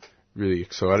 really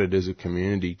excited as a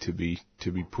community to be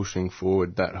pushing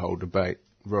forward that whole debate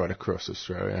right across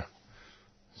Australia.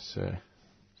 So,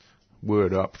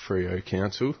 word up, Freo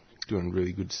Council, doing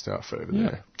really good stuff over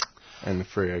there, and the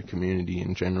Freo community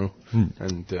in general,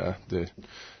 and the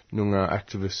Noongar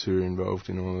activists who are involved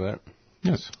in all of that.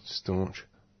 Yes, staunch.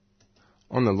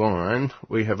 On the line,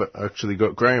 we have actually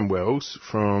got Graham Wells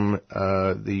from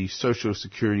the Social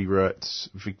Security Rights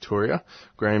Victoria.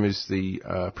 Graham is the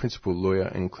principal lawyer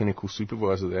and clinical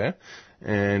supervisor there,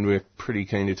 and we're pretty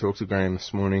keen to talk to Graham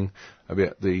this morning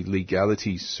about the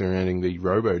legalities surrounding the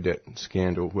robo-debt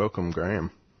scandal. Welcome,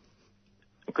 Graham.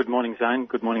 Good morning, Zane.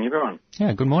 Good morning, everyone.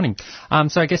 Yeah, good morning.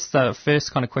 So I guess the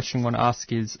first kind of question I want to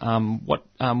ask is, what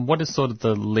are sort of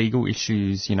the legal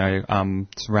issues,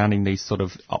 surrounding these sort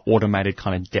of automated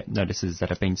kind of debt notices that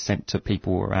have been sent to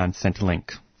people around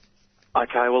Centrelink?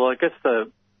 Okay, well, I guess the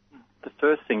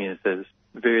first thing is there's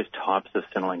various types of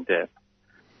Centrelink debt,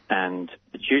 and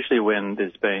it's usually when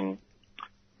there's been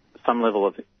some level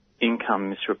of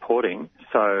income misreporting.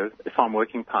 So if I'm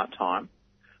working part-time,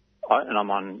 and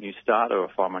I'm on New Start, or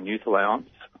if I'm on youth allowance,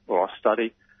 or I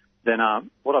study, then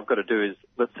what I've got to do is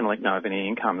let Centrelink know of any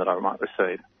income that I might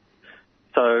receive.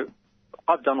 So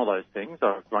I've done all those things.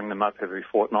 I've rung them up every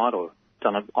fortnight, or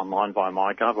done it online via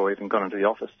MyGov, or even gone into the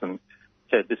office and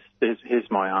said, here's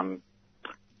my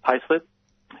payslip,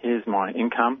 here's my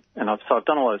income, and I've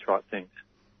done all those right things.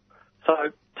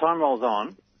 So time rolls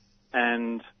on,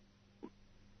 and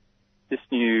this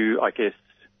new, I guess,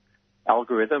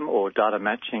 algorithm or data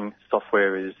matching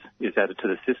software is added to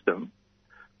the system.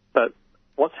 But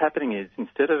what's happening is,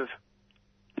 instead of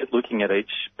it looking at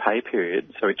each pay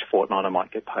period, so each fortnight I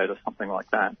might get paid or something like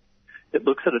that, it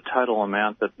looks at a total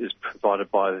amount that is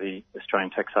provided by the Australian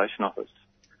Taxation Office.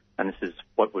 And this is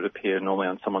what would appear normally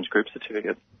on someone's group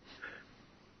certificate.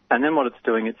 And then what it's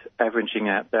doing, it's averaging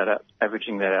that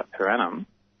out per annum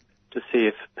to see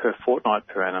if per fortnight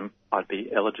per annum I'd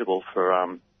be eligible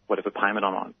for whatever payment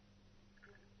I'm on.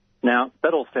 Now,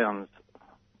 that all sounds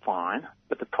fine,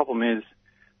 but the problem is,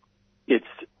 it's,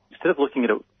 instead of looking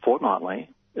at it fortnightly,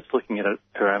 it's looking at it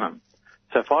per annum.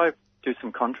 So if I do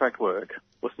some contract work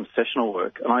or some sessional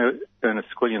work, and I earn $1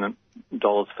 squillion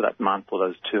for that month or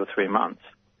those 2 or 3 months,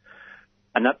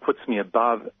 and that puts me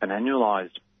above an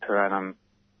annualised per annum,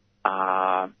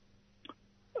 I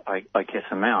guess,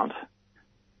 amount,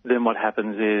 then what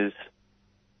happens is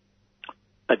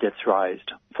a debt's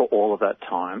raised for all of that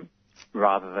time,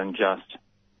 rather than just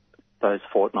those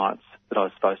fortnights that I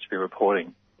was supposed to be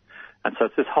reporting. And so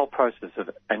it's this whole process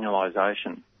of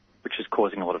annualisation which is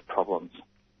causing a lot of problems.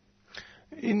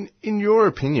 In your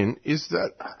opinion, is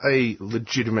that a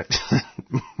legitimate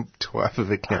type of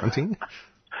accounting?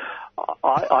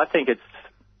 I think it's,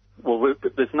 well,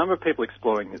 there's a number of people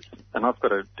exploring this, and I've got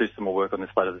to do some more work on this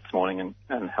later this morning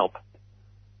and help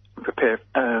prepare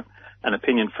an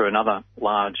opinion for another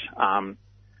large,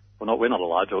 we're not a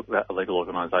large legal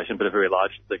organisation, but a very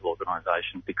large legal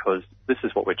organisation, because this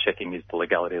is what we're checking, is the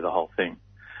legality of the whole thing.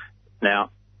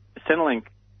 Now, Centrelink,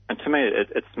 and to me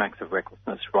it smacks of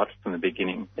recklessness right from the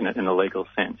beginning in a legal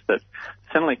sense, that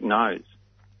Centrelink knows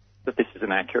that this is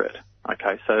inaccurate.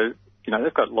 Okay, so,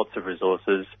 they've got lots of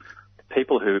resources. The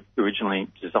people who originally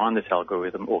designed this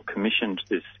algorithm or commissioned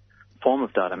this form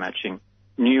of data matching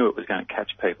knew it was going to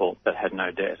catch people that had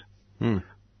no debt.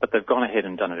 But they've gone ahead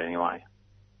and done it anyway.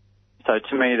 So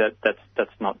to me,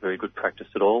 that's not very good practice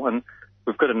at all. And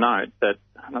we've got to note that,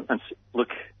 and look,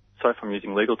 sorry if I'm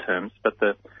using legal terms, but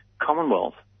the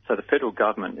Commonwealth, so the federal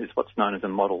government, is what's known as a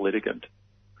model litigant.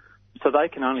 So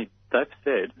they've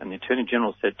said, and the Attorney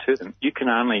General said to them, you can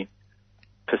only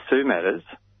pursue matters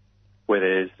where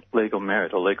there's legal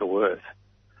merit or legal worth.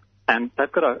 And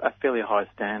they've got a fairly high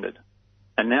standard.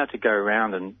 And now to go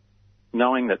around and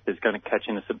knowing that there's going to catch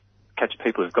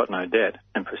people who've got no debt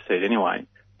and proceed anyway,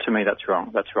 to me, that's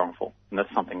wrong. That's wrongful. And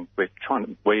that's something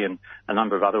we and a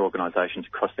number of other organisations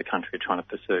across the country are trying to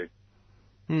pursue.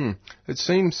 It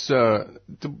seems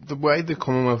the way the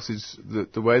Commonwealth is,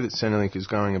 the way that Centrelink is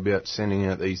going about sending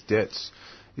out these debts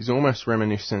is almost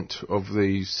reminiscent of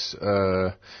these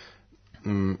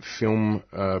film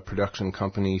production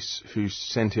companies who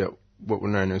sent out what were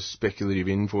known as speculative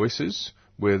invoices,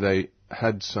 where they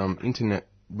had some internet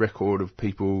record of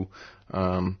people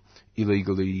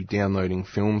illegally downloading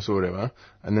films or whatever,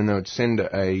 and then they would send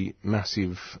a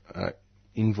massive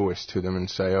invoice to them and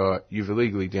say, oh, you've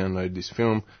illegally downloaded this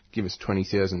film, give us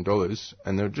 $20,000,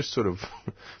 and they would just sort of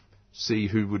see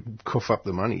who would cough up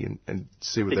the money and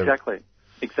see what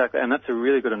Exactly, and that's a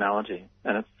really good analogy,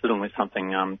 and it's certainly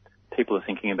something people are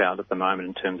thinking about at the moment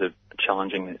in terms of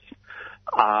challenging this.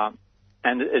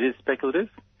 And it is speculative.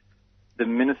 The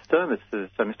Minister,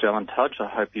 Mr. Alan Tudge, I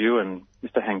hope you and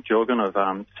Mr. Hank Jorgen of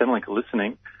Centrelink are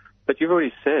listening, but you've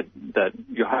already said that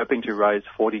you're hoping to raise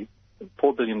 $4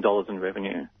 billion in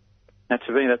revenue. Now,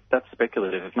 to me, that's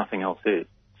speculative if nothing else is.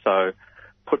 So,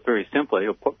 put very simply,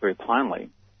 or put very plainly,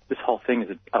 this whole thing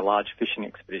is a large fishing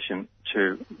expedition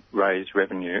to raise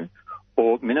revenue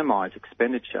or minimise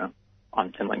expenditure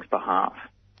on Centrelink's behalf.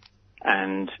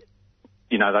 And,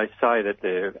 you know, they say that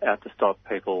they're out to stop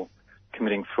people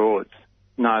committing frauds.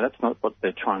 No, that's not what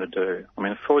they're trying to do. I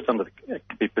mean, frauds can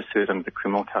be pursued under the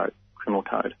criminal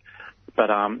code. But,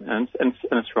 and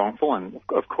it's wrongful, and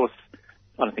of course,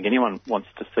 I don't think anyone wants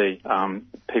to see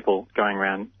people going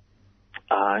around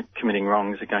committing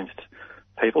wrongs against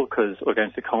people or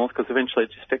against the Commonwealth, because eventually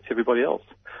it just affects everybody else.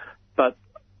 But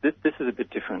this is a bit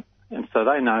different, and so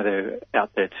they know they're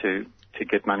out there to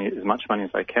get money, as much money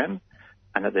as they can,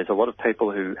 and that there's a lot of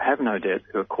people who have no debt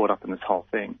who are caught up in this whole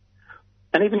thing.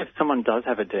 And even if someone does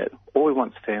have a debt, all we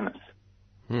want is fairness.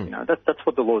 You know, that's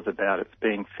what the law is about. It's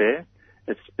being fair.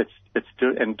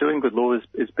 And doing good law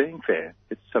is being fair.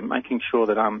 It's making sure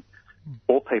that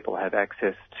all people have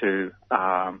access to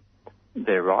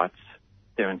their rights,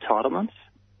 their entitlements,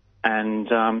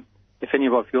 and if any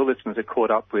of your listeners are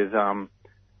caught up with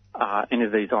any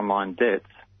of these online debts,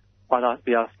 I'd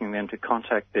be asking them to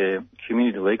contact their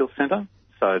community legal centre.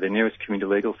 So their nearest community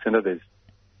legal centre, there's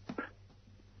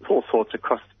all sorts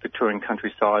across the Victorian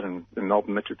countryside and the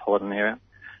Melbourne metropolitan area.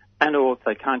 And or if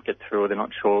they can't get through or they're not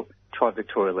sure, try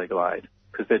Victoria Legal Aid,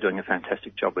 because they're doing a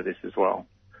fantastic job with this as well.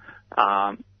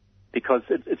 Because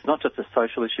it's not just a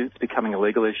social issue, it's becoming a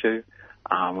legal issue.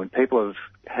 When people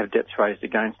have debts raised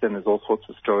against them, there's all sorts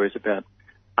of stories about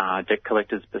debt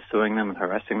collectors pursuing them and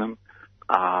harassing them.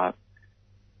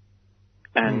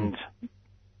 And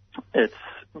it's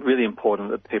really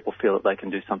important that people feel that they can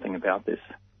do something about this.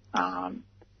 I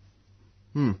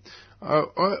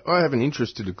have an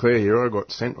interest to declare here. I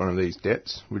got sent one of these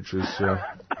debts, which was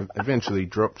eventually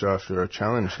dropped after I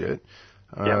challenged it.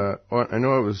 I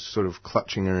know I was sort of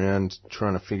clutching around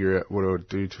trying to figure out what I would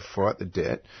do to fight the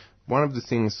debt. One of the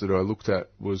things that I looked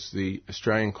at was the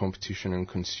Australian Competition and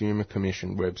Consumer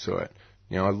Commission website.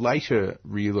 Now, I later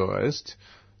realised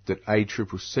that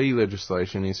ACCC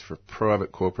legislation is for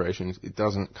private corporations. It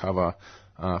doesn't cover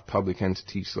public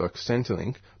entities like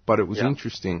Centrelink, but it was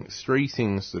interesting. 3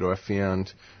 things that I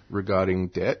found regarding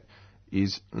debt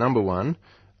is, number one,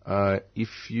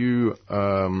 if you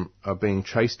are being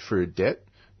chased for a debt,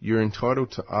 you're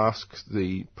entitled to ask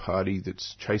the party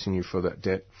that's chasing you for that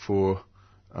debt for,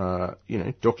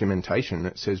 documentation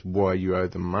that says why you owe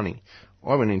them money.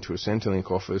 I went into a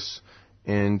Centrelink office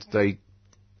and they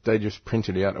just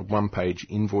printed out a 1-page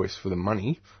invoice for the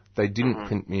money. They didn't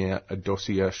print me out a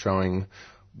dossier showing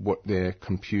what how their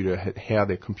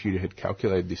computer had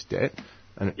calculated this debt.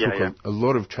 And it took a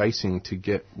lot of chasing to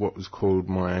get what was called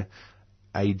my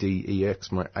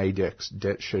ADEX, my ADEX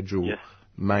debt schedule,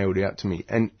 mailed out to me.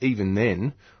 And even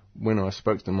then, when I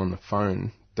spoke to them on the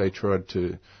phone, they tried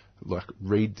to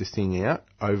read the thing out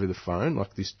over the phone,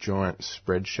 like this giant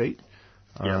spreadsheet.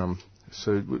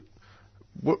 So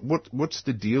what's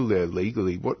the deal there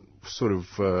legally? What sort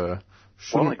of...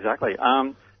 Well, exactly.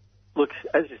 Look,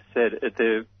 as you said,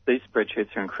 these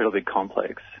spreadsheets are incredibly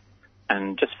complex.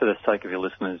 And just for the sake of your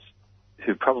listeners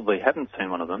who probably haven't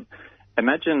seen one of them,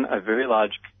 imagine a very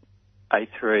large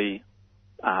A3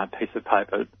 piece of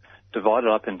paper divided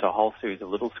up into a whole series of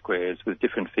little squares with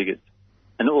different figures.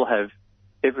 And it will have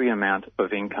every amount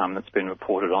of income that's been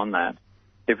reported on that,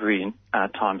 every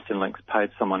time Centrelink's paid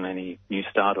someone any New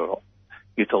Start or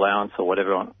youth allowance or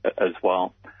whatever as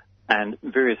well, and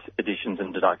various additions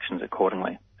and deductions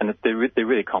accordingly. And they're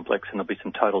really complex, and there'll be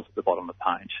some totals at the bottom of the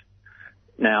page.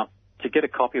 Now, to get a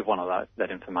copy of one of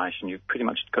that information, you've pretty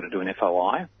much got to do an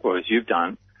FOI, or as you've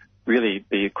done, really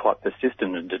be quite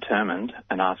persistent and determined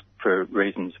and ask for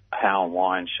reasons how and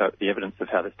why and show the evidence of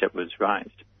how this debt was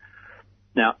raised.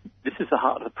 Now, this is the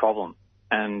heart of the problem.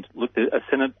 And look, a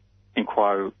Senate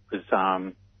inquiry was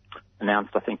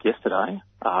announced, I think, yesterday.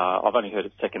 I've only heard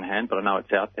it secondhand, but I know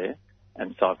it's out there.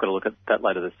 and so I've got to look at that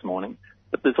later this morning.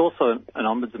 But there's also an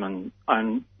Ombudsman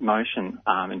own motion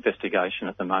investigation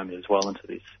at the moment as well into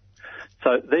this.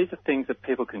 So these are things that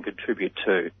people can contribute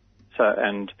to.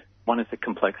 And one is the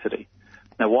complexity.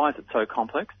 Now, why is it so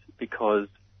complex? Because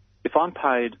if I'm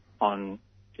paid on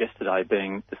yesterday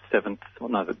being the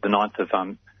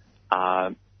 9th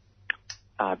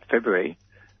of February,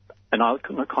 and I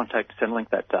couldn't contact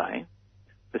Centrelink that day,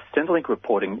 the Centrelink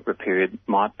reporting period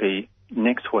might be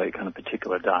next week on a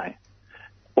particular day,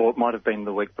 or it might have been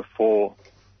the week before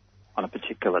on a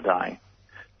particular day.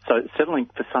 So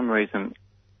Centrelink, for some reason,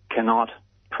 cannot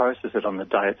process it on the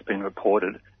day it's been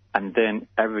reported and then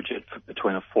average it for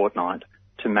between a fortnight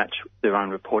to match their own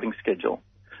reporting schedule.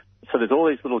 So there's all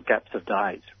these little gaps of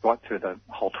days right through the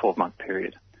whole 12-month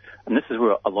period. And this is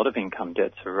where a lot of income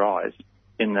debts arise,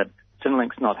 in that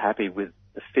Centrelink's not happy with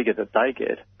the figure that they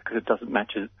get because it doesn't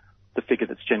match the figure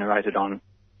that's generated on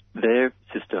their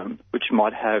system, which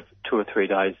might have 2 or 3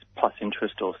 days plus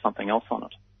interest or something else on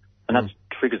it. And that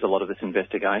triggers a lot of this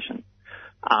investigation.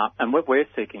 And what we're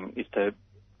seeking is for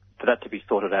that to be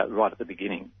sorted out right at the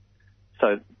beginning.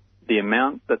 So the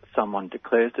amount that someone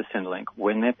declares to Centrelink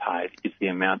when they're paid is the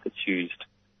amount that's used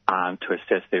to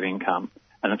assess their income.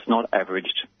 And it's not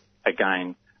averaged,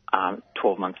 again,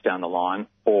 12 months down the line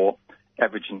or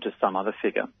averaged into some other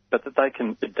figure, but that they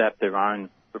can adapt their own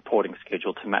reporting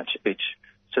schedule to match each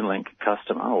Centrelink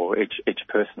customer or each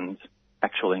person's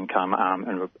actual income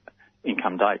and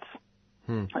income dates.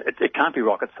 It can't be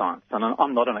rocket science. And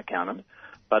I'm not an accountant,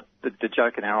 but the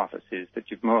joke in our office is that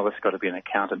you've more or less got to be an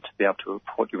accountant to be able to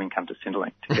report your income to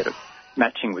Centrelink to get it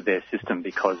matching with their system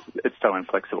because it's so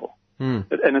inflexible. And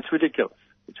it's ridiculous.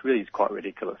 It really is quite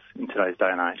ridiculous in today's day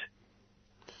and age.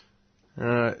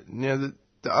 Now,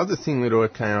 the other thing that I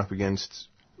came up against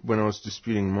when I was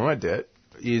disputing my debt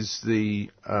is the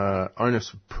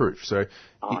onus of proof. So,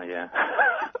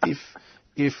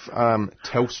 if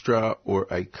Telstra or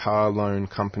a car loan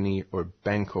company or a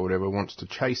bank or whatever wants to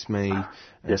chase me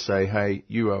and say, hey,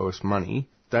 you owe us money,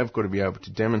 they've got to be able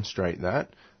to demonstrate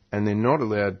that, and they're not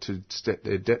allowed to set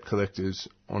their debt collectors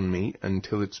on me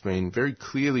until it's been very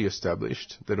clearly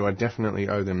established that I definitely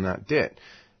owe them that debt.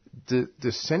 The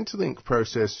Centrelink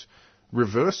process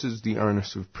reverses the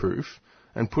onus of proof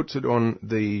and puts it on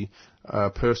the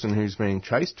person who's being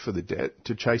chased for the debt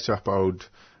to chase up old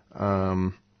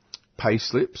pay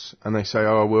slips, and they say,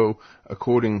 oh, well,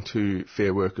 according to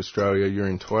Fair Work Australia, you're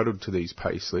entitled to these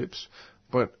pay slips.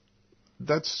 But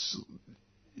that's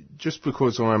just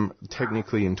because I'm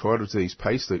technically entitled to these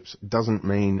pay slips doesn't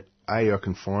mean A, I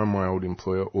can find my old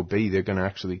employer, or B, they're going to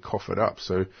actually cough it up.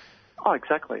 So,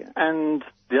 exactly. And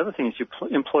the other thing is your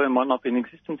employer might not be in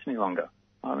existence any longer.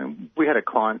 I mean, we had a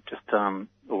client just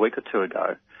a week or two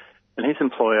ago, and his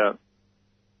employer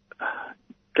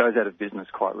goes out of business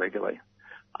quite regularly.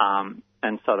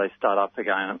 And so they start up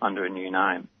again under a new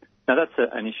name. Now, that's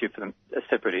an issue for them, a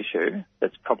separate issue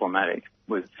that's problematic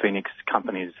with Phoenix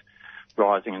companies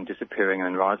rising and disappearing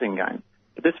and rising again.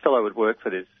 But this fellow would work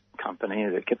for this company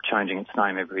that kept changing its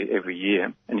name every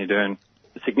year, and you'd earn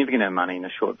a significant amount of money in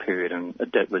a short period, and the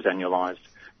debt was annualised,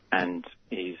 and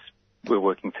we're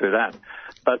working through that.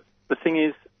 But the thing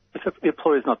is, if the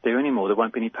employer's not there anymore, there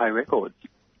won't be any pay records.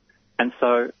 And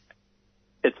so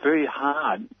it's very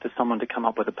hard for someone to come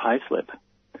up with a pay slip.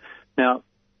 Now,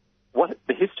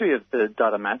 the history of the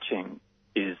data matching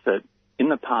is that in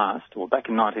the past, well, back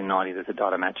in 1990, there's a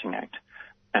Data Matching Act,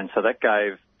 and so that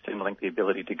gave Centrelink the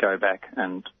ability to go back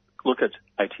and look at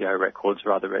ATO records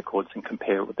or other records and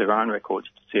compare with their own records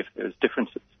to see if there's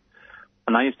differences.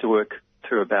 And they used to work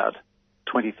through about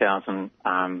 20,000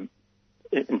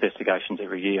 investigations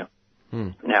every year.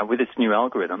 Now, with this new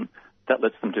algorithm, that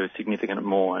lets them do a significant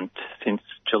more. And since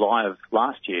July of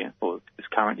last year, or this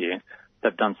current year,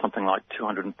 they've done something like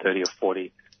 230 or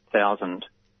 40,000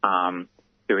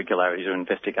 irregularities or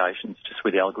investigations just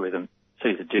with the algorithm,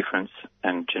 sees a difference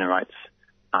and generates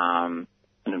an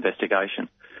investigation.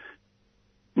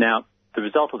 Now, the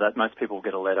result of that, most people will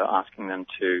get a letter asking them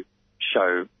to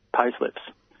show pay slips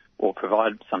or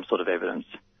provide some sort of evidence.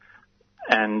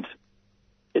 And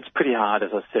it's pretty hard,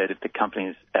 as I said, if the company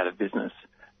is out of business.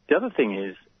 The other thing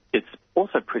is it's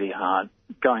also pretty hard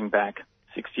going back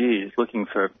 6 years looking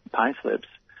for pay slips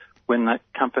when that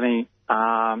company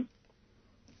may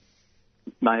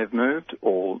have moved,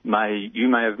 or you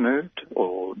may have moved,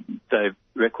 or their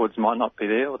records might not be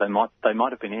there, or they might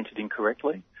have been entered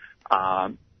incorrectly.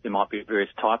 There might be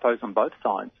various typos on both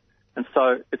sides. And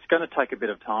so it's going to take a bit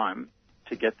of time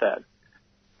to get that.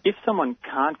 If someone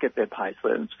can't get their pay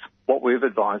slips, what we've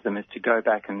advised them is to go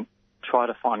back and try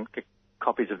to find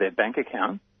copies of their bank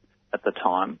account at the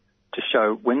time to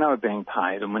show when they were being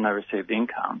paid and when they received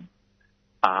income,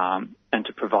 and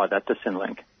to provide that to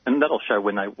Centrelink. And that'll show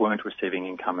when they weren't receiving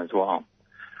income as well.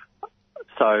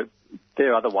 So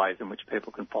there are other ways in which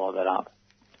people can follow that up.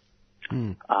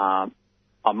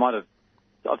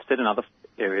 I've said in other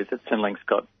areas that Centrelink's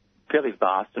got fairly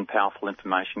vast and powerful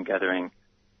information gathering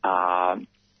arms,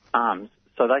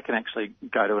 so they can actually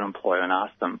go to an employer and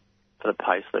ask them for the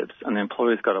pay slips, and the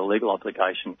employer's got a legal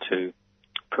obligation to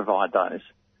provide those.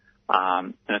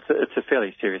 And it's a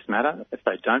fairly serious matter. If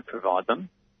they don't provide them,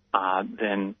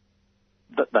 then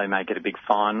they may get a big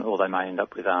fine, or they may end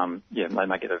up with, they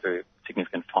may get a very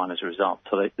significant fine as a result.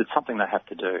 So it's something they have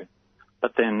to do.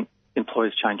 But then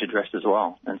employers change address as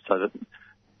well, and so that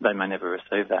they may never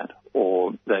receive that,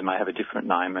 or they may have a different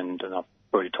name. And I've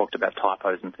already talked about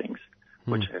typos and things,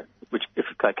 which if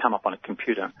they come up on a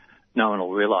computer, no one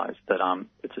will realise that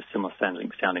it's a similar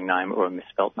sounding name or a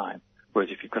misspelt name. Whereas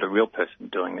if you've got a real person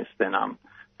doing this, then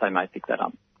they may pick that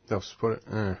up. They'll spot it.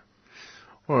 Yeah.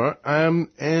 All right.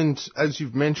 And as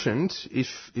you've mentioned,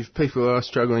 if people are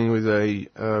struggling with a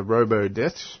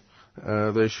robo-death,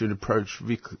 they should approach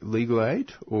Vic Legal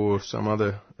Aid or some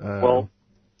other... Well,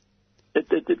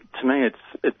 to me,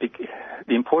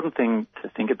 the important thing to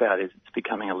think about is it's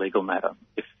becoming a legal matter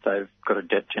if they've got a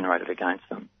debt generated against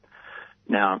them.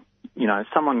 Now,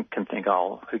 someone can think,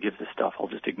 oh, who gives this stuff? I'll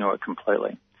just ignore it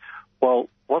completely. Well,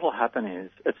 what will happen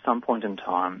is, at some point in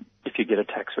time, if you get a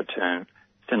tax return,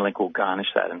 Centrelink will garnish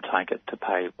that and take it to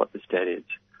pay what this debt is.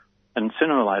 And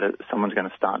sooner or later, someone's going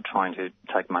to start trying to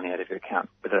take money out of your account,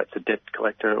 whether it's a debt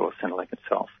collector or Centrelink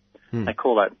itself. They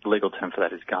call that, the legal term for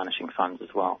that is garnishing funds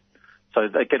as well. So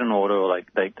they get an order, or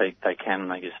they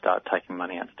just start taking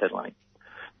money out steadily.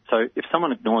 So if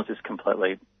someone ignores this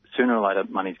completely, sooner or later,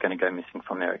 money's going to go missing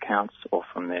from their accounts or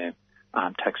from their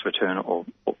tax return,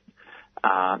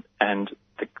 and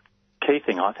the key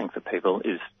thing, I think, for people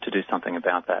is to do something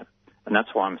about that. And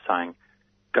that's why I'm saying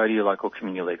go to your local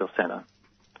community legal centre.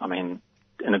 I mean,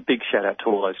 and a big shout out to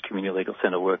all those community legal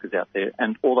centre workers out there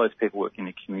and all those people working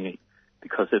in the community,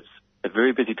 because it's a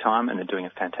very busy time and they're doing a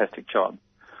fantastic job.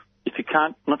 If you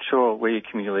not sure where your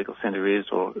community legal centre is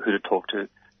or who to talk to,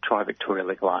 try Victoria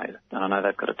Legal Aid. And I know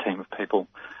they've got a team of people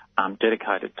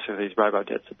dedicated to these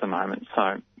robo-debts at the moment.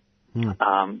 So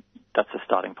that's a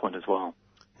starting point as well.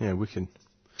 Yeah, wicked.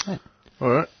 Hey. All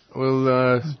right.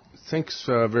 Well, thanks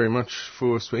very much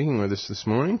for speaking with us this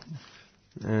morning.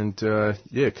 And,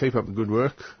 keep up the good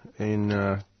work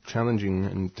in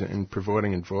challenging and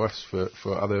providing advice for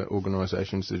other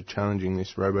organisations that are challenging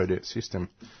this robo-debt system.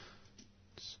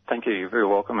 Thank you. You're very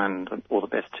welcome, and all the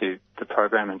best to the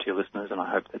program and to your listeners, and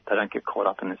I hope that they don't get caught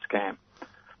up in this scam.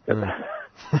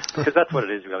 Because that's what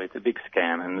it is, really. It's a big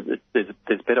scam, and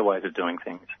there's better ways of doing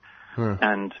things.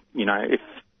 And, if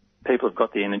people have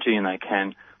got the energy and they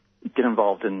can get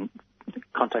involved and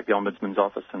contact the Ombudsman's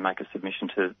office and make a submission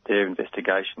to their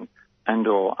investigation, and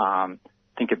or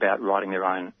think about writing their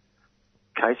own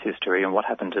case history and what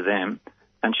happened to them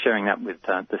and sharing that with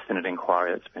the Senate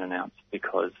inquiry that's been announced,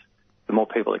 because the more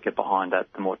people that get behind that,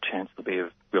 the more chance there'll be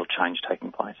of real change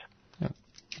taking place. Yeah.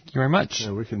 Thank you very much.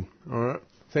 Yeah, wicked. All right.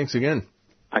 Thanks again.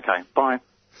 Okay, bye.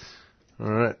 All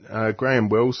right. Graham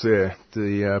Wells there,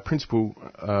 the principal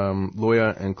lawyer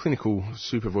and clinical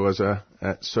supervisor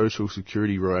at Social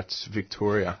Security Rights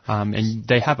Victoria. And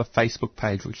they have a Facebook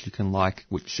page which you can like,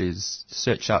 which is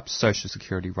search up Social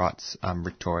Security Rights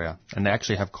Victoria. And they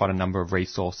actually have quite a number of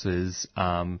resources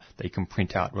that you can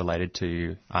print out related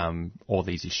to all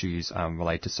these issues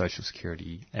related to Social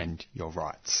Security and your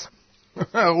rights.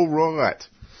 All right.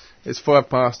 It's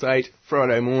 8:05,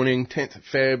 Friday morning, 10th of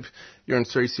Feb. You're on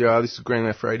 3CR. This is Green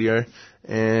Left Radio.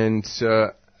 And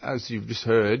as you've just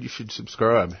heard, you should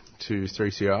subscribe to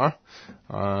 3CR.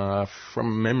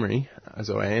 From memory, as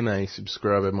I am a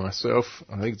subscriber myself,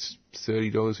 I think it's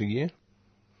 $30 a year.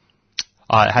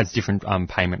 It has different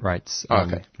payment rates.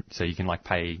 Okay. So you can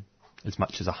pay as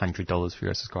much as $100 for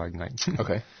your subscribing rate.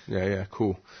 Okay. Yeah,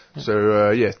 cool. So,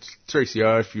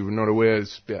 3CR, if you were not aware,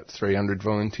 there's about 300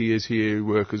 volunteers here,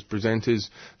 workers, presenters.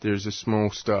 There's a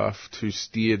small staff to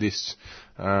steer this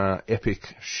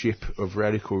epic ship of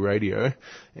radical radio.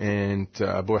 And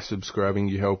by subscribing,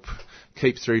 you help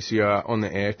keep 3CR on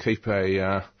the air, keep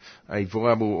a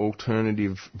viable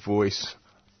alternative voice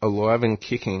alive and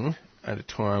kicking at a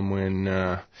time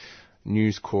when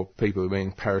News Corp people are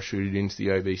being parachuted into the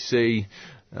ABC.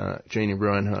 Gina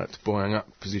Reinhart's buying up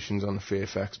positions on the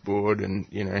Fairfax board, and,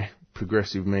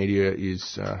 progressive media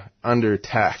is under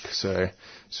attack. So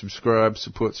subscribe,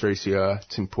 support 3CR.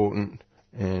 It's important,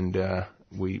 and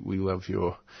we love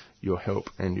your help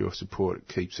and your support. It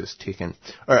keeps us ticking.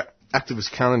 All right,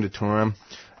 activist calendar time.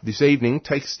 This evening,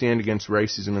 take a stand against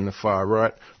racism and the far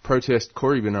right. Protest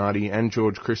Corey Bernardi and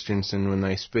George Christensen when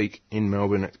they speak in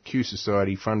Melbourne at the Q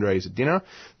Society fundraiser dinner.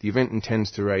 The event intends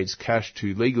to raise cash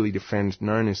to legally defend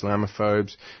known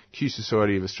Islamophobes, Q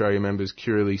Society of Australia members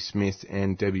Kiralee Smith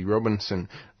and Debbie Robinson.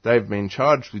 They've been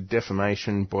charged with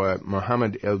defamation by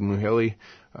Mohammed El Muheli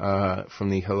from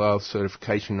the Halal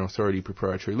Certification Authority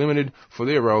Proprietary Limited for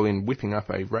their role in whipping up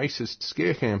a racist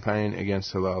scare campaign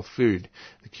against halal food.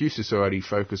 The Q Society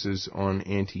focuses on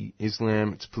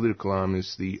anti-Islam. Its political arm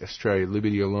is the Australia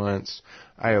Liberty Alliance.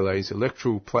 ALA's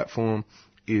electoral platform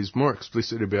is more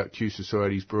explicit about Q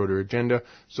Society's broader agenda.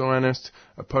 Zionist,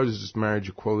 opposes marriage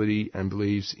equality and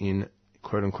believes in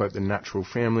quote-unquote the natural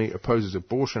family, opposes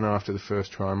abortion after the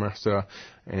first trimester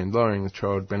and lowering the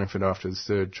child benefit after the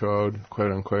third child,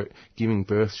 quote-unquote giving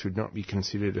birth should not be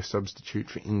considered a substitute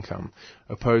for income,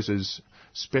 opposes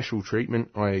special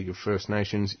treatment, i.e. of First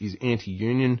Nations, is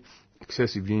anti-union,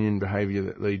 excessive union behaviour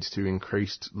that leads to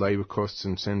increased labour costs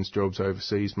and sends jobs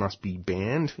overseas must be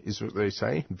banned, is what they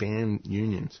say, ban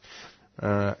unions,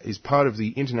 is part of the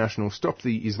international Stop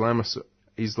the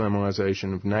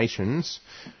Islamisation of Nations,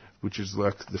 which is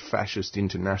like the fascist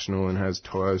international and has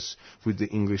ties with the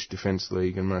English Defence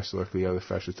League and most likely other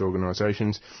fascist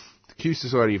organisations. The Q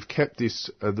Society have kept this,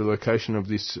 the location of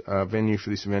this venue for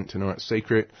this event tonight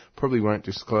secret, probably won't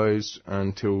disclose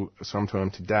until sometime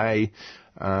today.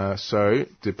 So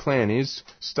the plan is,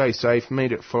 stay safe,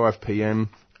 meet at 5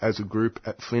 p.m. as a group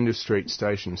at Flinders Street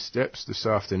Station Steps this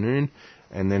afternoon,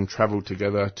 and then travel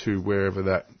together to wherever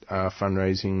that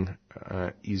fundraising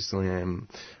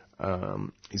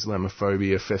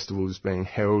Islamophobia festival is being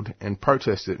held and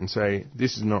protest it and say,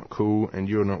 this is not cool and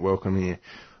you're not welcome here.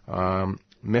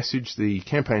 Message the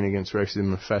Campaign Against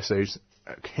Racism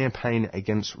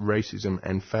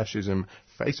and Fascism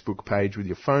Facebook page with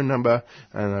your phone number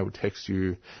and they will text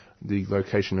you the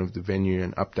location of the venue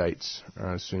and updates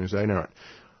as soon as they know it.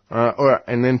 Alright,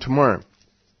 and then tomorrow,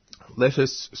 let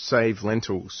us save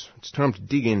lentils. It's time to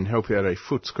dig in, help out a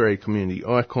Footscray community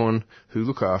icon who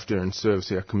look after and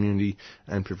service our community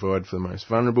and provide for the most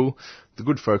vulnerable. The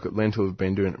good folk at Lentil have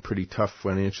been doing it pretty tough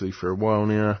financially for a while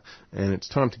now, and it's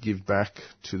time to give back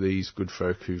to these good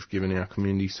folk who've given our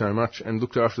community so much and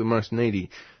looked after the most needy.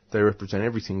 They represent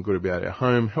everything good about our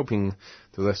home, helping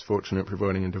the less fortunate,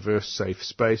 providing a diverse, safe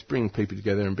space, bringing people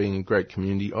together and being a great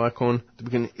community icon that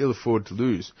we can ill afford to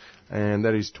lose. And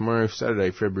that is tomorrow,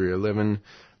 Saturday, February 11,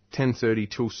 10:30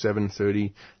 till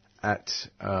 7:30 at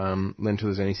Lentil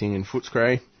as Anything in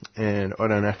Footscray. And I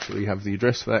don't actually have the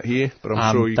address for that here, but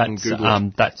I'm sure you can Google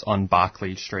it. That's on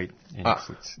Barclay Street in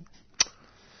Foots.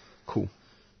 Cool.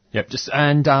 Yep,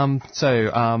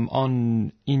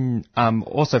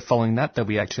 also following that, there'll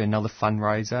be actually another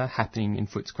fundraiser happening in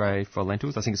Footscray for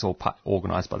Lentils. I think it's all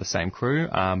organised by the same crew,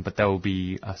 but there will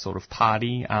be a sort of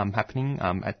party happening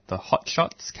at the Hot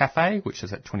Shots Cafe, which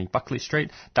is at 20 Buckley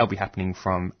Street. That'll be happening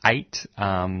from 8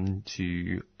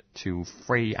 to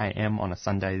 3 a.m. on a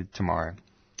Sunday tomorrow.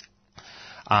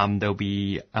 There'll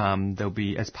be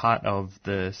as part of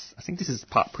this, I think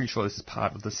pretty sure this is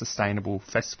part of the Sustainable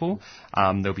Festival.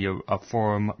 There'll be a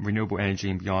forum, Renewable Energy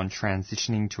and Beyond,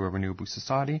 Transitioning to a Renewable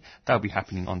Society. That'll be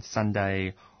happening on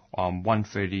Sunday,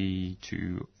 1:30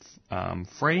 to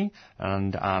 3,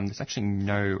 and there's actually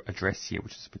no address here,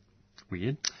 which is a bit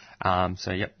weird.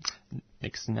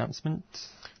 Next announcement.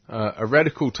 A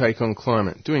radical take on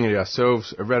climate. Doing it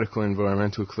ourselves, a radical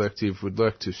environmental collective would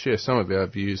like to share some of our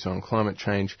views on climate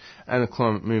change and the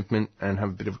climate movement and have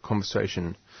a bit of a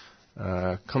conversation.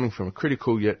 Coming from a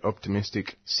critical yet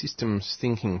optimistic systems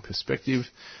thinking perspective,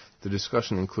 the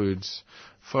discussion includes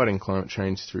fighting climate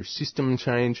change through system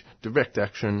change, direct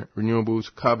action, renewables,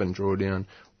 carbon drawdown,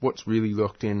 what's really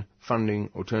locked in, funding,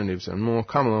 alternatives and more.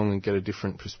 Come along and get a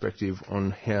different perspective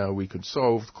on how we could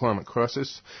solve the climate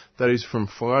crisis. That is from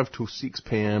 5 till 6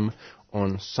 p.m.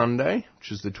 on Sunday,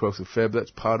 which is the 12th of Feb. That's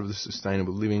part of the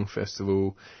Sustainable Living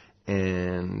Festival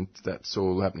and that's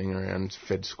all happening around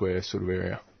Fed Square sort of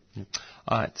area.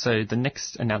 Alright, so the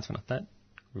next announcement of that,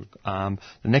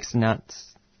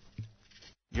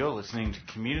 You're listening to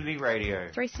Community Radio.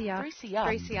 3CR. 3CR.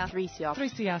 3CR. 3CR.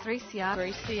 3CR.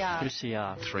 3CR.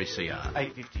 3CR. 3CR.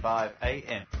 8:55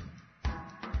 a.m.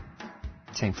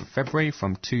 10th of February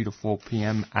from 2 to 4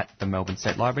 p.m. at the Melbourne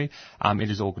State Library. It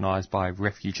is organised by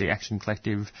Refugee Action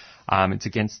Collective. It's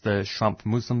against the Trump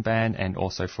Muslim ban and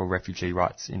also for refugee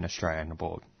rights in Australia and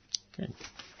abroad. Okay.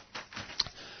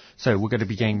 So we're going to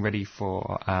be getting ready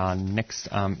for our next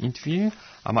interview.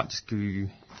 I might just go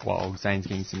while Zane's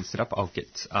getting things set up.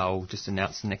 I'll just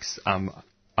announce the next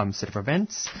set of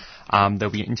events.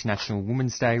 There'll be an International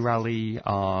Women's Day rally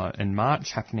in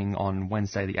March happening on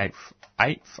Wednesday the 8th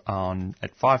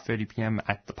at 5:30pm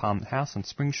at the Parliament House on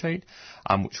Spring Street,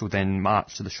 which will then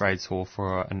march to the Shrades Hall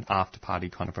for an after-party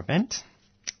kind of event.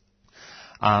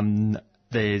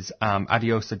 There's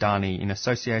Adios Adani in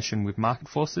association with Market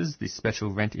Forces. This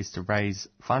special event is to raise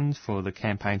funds for the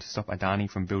campaign to stop Adani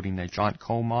from building their giant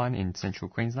coal mine in central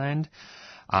Queensland.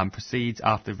 Proceeds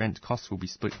after the event costs will be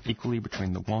split equally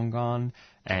between the Wangan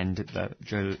and the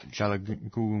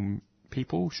Jalagum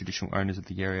people, traditional owners of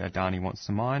the area Adani wants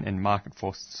to mine, and Market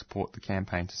Forces to support the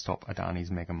campaign to stop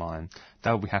Adani's mega mine.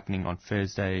 That will be happening on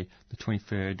Thursday, the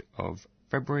 23rd of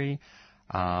February,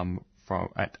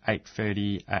 at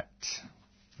 8:30 at...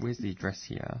 Where's the address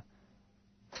here?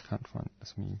 Can't find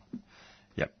this one.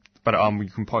 Yep. But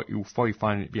you'll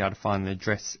probably be able to find the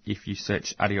address if you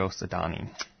search Adios Adani.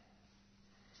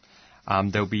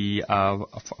 There'll be a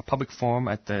public forum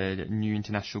at the New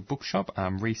International Bookshop,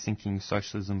 Rethinking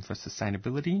Socialism for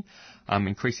Sustainability.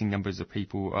 Increasing numbers of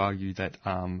people argue that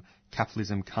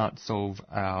capitalism can't solve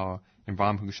our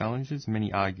environmental challenges.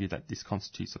 Many argue that this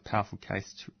constitutes a powerful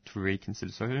case to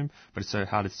reconsider socialism, but so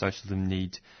how does socialism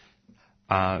need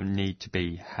to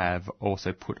be? Have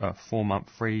also put a 4-month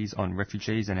freeze on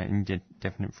refugees and an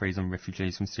indefinite freeze on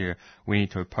refugees from Syria. We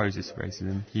need to oppose this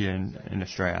racism here in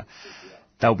Australia.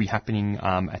 They'll be happening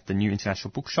at the New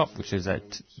International Bookshop, which is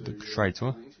at the Shrades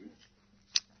Hall.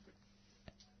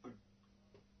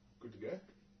 Good to go.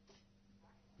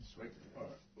 Sweet. All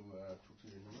right. We'll talk to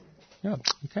you in a moment.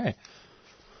 Yeah, okay.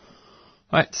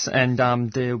 Right, and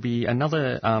there'll be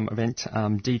another event,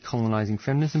 Decolonising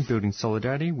Feminism, Building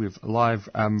Solidarity, with live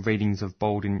readings of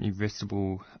bold and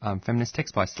irresistible feminist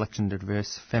texts by a selection of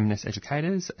diverse feminist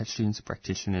educators, students and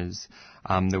practitioners.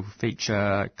 They'll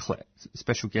feature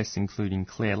special guests including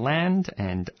Claire Land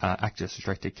and actress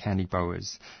director Candy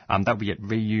Bowers. That'll be at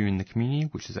VU in the community,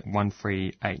 which is at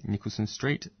 138 Nicholson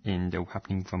Street, and they'll be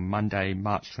happening from Monday,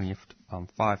 March 20th,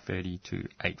 5:30 to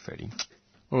 8:30.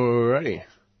 Alrighty.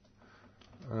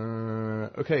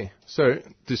 Okay, so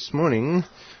this morning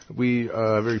we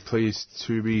are very pleased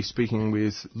to be speaking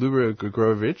with Luba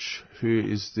Gregorowicz, who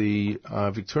is the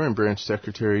Victorian Branch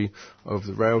Secretary of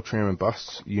the Rail, Tram and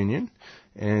Bus Union,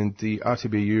 and the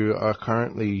RTBU are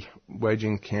currently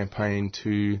waging a campaign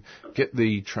to get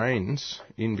the trains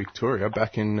in Victoria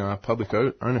back in public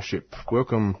ownership.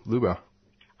 Welcome, Luba.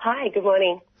 Hi, good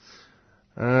morning.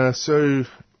 So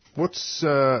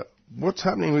what's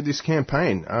happening with this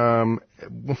campaign?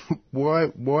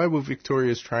 Why were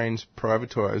Victoria's trains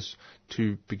privatised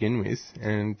to begin with,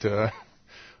 and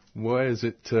why is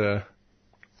it?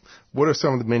 What are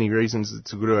some of the many reasons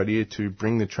it's a good idea to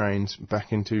bring the trains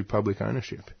back into public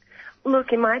ownership?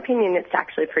 Look, in my opinion, it's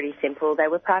actually pretty simple. They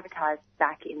were privatised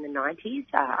back in the 90s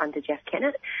under Jeff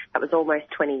Kennett. That was almost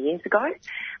 20 years ago.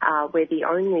 We're the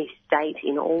only state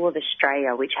in all of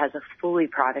Australia which has a fully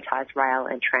privatised rail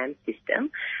and tram system.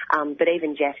 But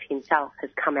even Jeff himself has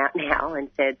come out now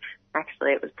and said,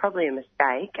 actually, it was probably a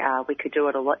mistake. We could do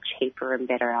it a lot cheaper and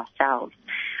better ourselves.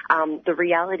 The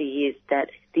reality is that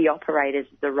the operators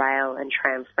of the rail and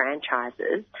tram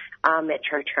franchises are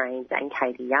Metro Trains and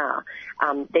KDR.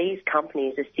 These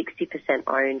companies are 60%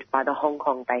 owned by the Hong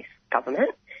Kong-based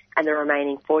government, and the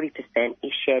remaining 40%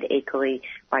 is shared equally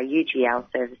by UGL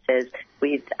Services,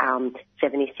 with 76%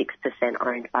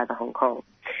 owned by the Hong Kong.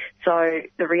 So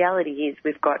the reality is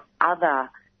we've got other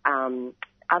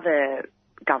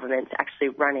governments actually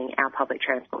running our public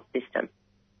transport system.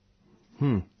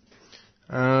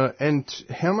 And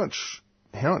how much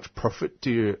profit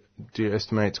do you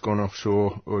estimate's gone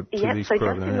offshore or to these private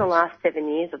owners? Just in the last 7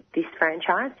 years of this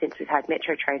franchise, since we've had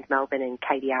Metro Trains Melbourne and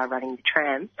KDR running the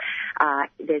trams,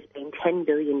 there's been $10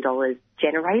 billion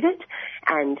generated,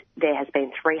 and there has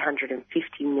been $350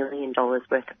 million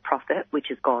worth of profit, which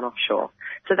has gone offshore.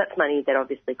 So that's money that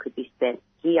obviously could be spent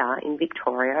here in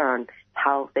Victoria on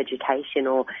health, education,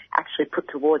 or actually put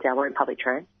towards our own public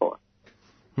transport.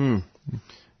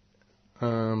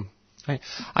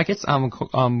 I guess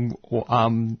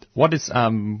what is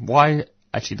why?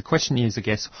 Actually, the question is, I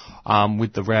guess,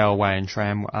 with the railway and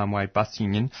tramway bus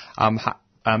union,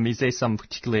 is there some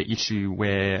particular issue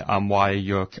where why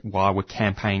we're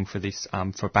campaigning for this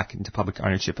for back into public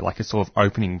ownership, like a sort of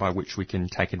opening by which we can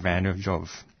take advantage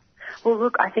of? Well,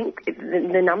 look, I think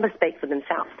the numbers speak for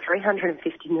themselves.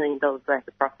 $350 million worth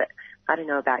of profit. I don't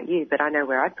know about you, but I know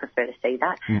where I'd prefer to see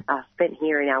that spent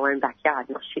here in our own backyard,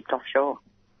 not shipped offshore.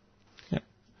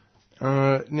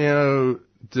 Now,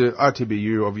 the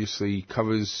RTBU obviously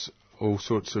covers all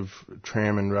sorts of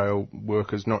tram and rail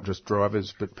workers, not just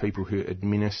drivers, but people who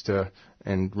administer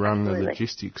and run the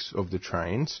logistics of the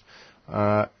trains.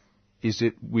 Is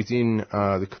it within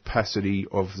the capacity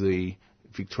of the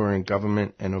Victorian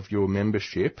government and of your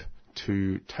membership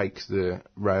to take the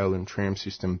rail and tram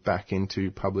system back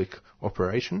into public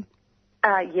operation?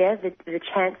 Yeah, the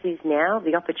chance is now,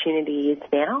 the opportunity is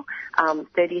now.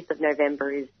 30th of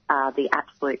November is the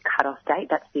absolute cut-off date.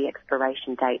 That's the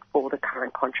expiration date for the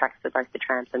current contracts for both the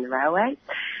trams and the railways.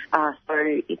 So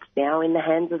it's now in the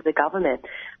hands of the government.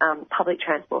 Public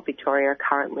Transport Victoria are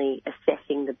currently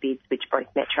assessing the bids which both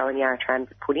Metro and Yarra Trams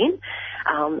have put in,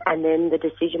 and then the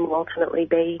decision will ultimately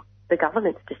be the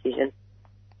government's decision.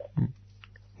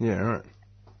 Yeah, right.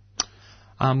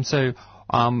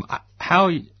 How,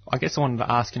 I guess I wanted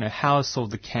to ask, how is sort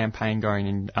of the campaign going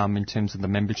in terms of the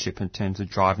membership, in terms of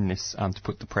driving this to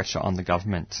put the pressure on the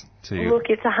government to... Look,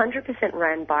 it's 100%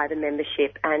 run by the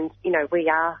membership, and, we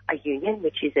are a union,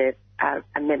 which is a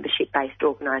membership-based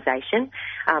organisation.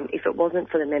 If it wasn't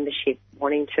for the membership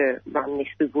wanting to run this,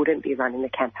 we wouldn't be running the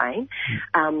campaign.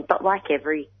 But like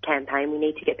every campaign, we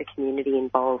need to get the community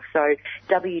involved. So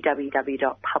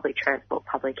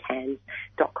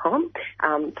www.publictransportpublichands.com.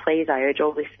 Please, I urge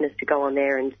all listeners to go on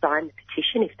there and sign the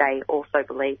petition if they also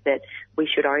believe that we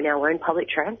should own our own public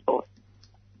transport.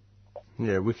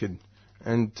 Yeah, wicked.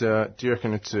 And do you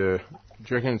reckon it's a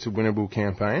winnable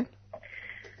campaign?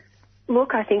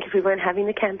 Look, I think if we weren't having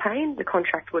the campaign, the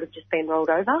contract would have just been rolled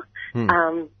over.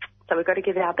 So we've got to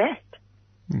give it our best.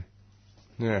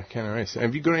 Yeah, can't erase.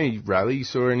 Have you got any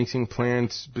rallies or anything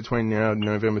planned between now and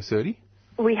November 30?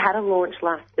 We had a launch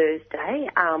last Thursday.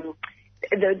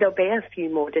 There'll be a few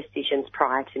more decisions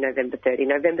prior to November 30.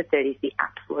 November 30 is the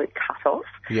absolute cut-off.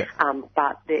 Yeah.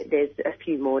 But there's a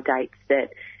few more dates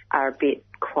that are a bit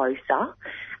closer.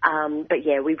 But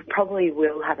yeah, we probably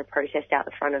will have a protest out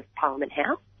the front of Parliament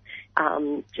House.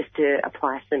 Just to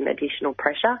apply some additional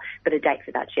pressure, but a date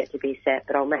for that's yet to be set,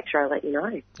 but I'll make sure I let you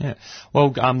know. Yeah.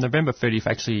 Well, November 30th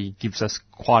actually gives us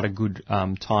quite a good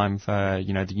time for,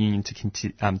 the union to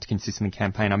consistently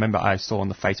campaign. I remember I saw on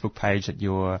the Facebook page that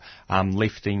you're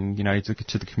leafleting,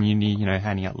 to the community,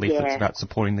 handing out leaflets about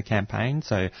supporting the campaign.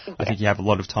 So I think you have a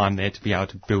lot of time there to be able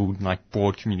to build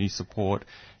broad community support,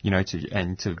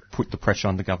 to put the pressure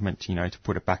on the government, to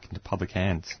put it back into public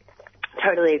hands.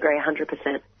 Totally agree,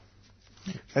 100%.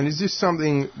 And is this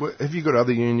something, have you got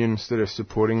other unions that are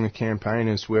supporting the campaign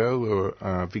as well, or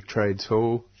Vic Trades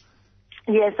Hall?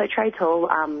 Yeah, so Trades Hall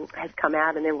has come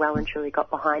out and they're well and truly got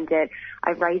behind it.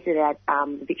 I raised it at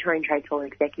the Victorian Trades Hall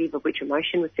Executive, of which a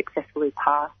motion was successfully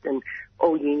passed and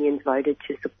all unions voted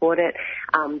to support it.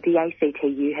 The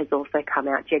ACTU has also come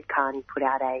out. Jed Carney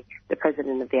the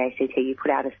president of the ACTU,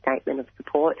 put out a statement of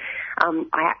support. I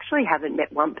actually haven't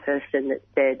met one person that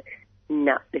said,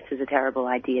 no, this is a terrible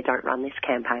idea, don't run this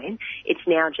campaign. It's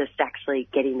now just actually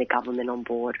getting the government on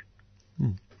board.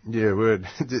 Yeah, word.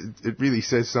 It really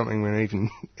says something when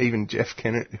even Jeff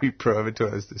Kennett, who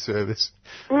privatised the service,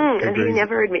 and he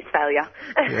never admits failure.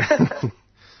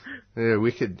 Yeah,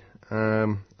 wicked.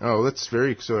 That's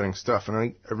very exciting stuff. And I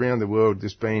think around the world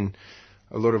there's been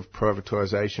a lot of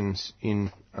privatisations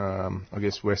in,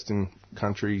 Western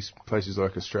countries, places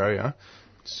like Australia.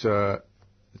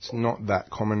 It's not that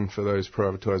common for those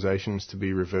privatisations to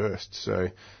be reversed. So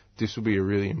this will be a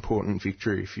really important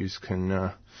victory if you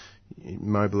can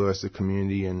mobilise the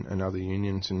community and other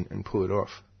unions and pull it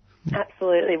off.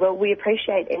 Absolutely. Well, we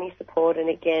appreciate any support, and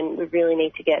again, we really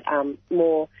need to get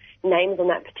more names on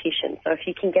that petition. So if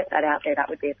you can get that out there, that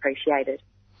would be appreciated.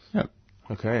 Yep.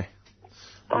 Okay.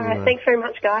 All right. Thanks very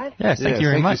much, guys. Yeah, thank you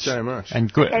very much. Thank you so much.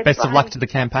 And good. Okay, best bye. of luck to the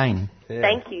campaign. Yeah.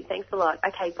 Thank you. Thanks a lot.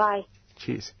 Okay, bye.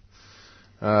 Cheers.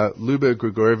 Luba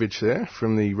Grigorovich there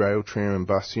from the Rail, Tram and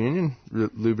Bus Union.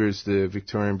 Luba is the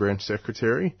Victorian Branch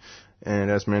Secretary, and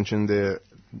as mentioned, they're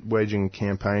waging a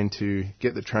campaign to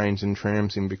get the trains and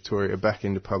trams in Victoria back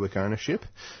into public ownership.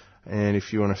 And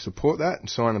if you want to support that,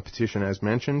 sign the petition as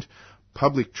mentioned,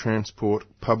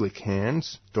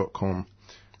 publictransportpublichands.com.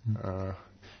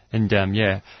 And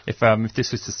if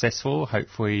this was successful,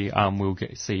 hopefully we'll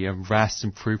see a vast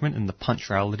improvement in the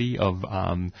punctuality of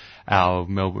our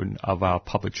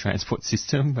public transport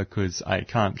system, because I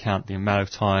can't count the amount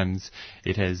of times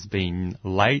it has been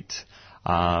late.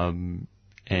 And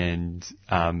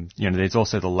there's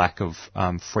also the lack of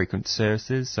frequent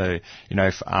services. So,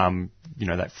 if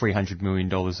that $300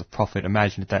 million of profit,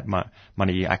 imagine if that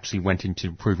money actually went into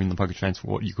improving the public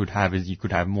transport. What you could have is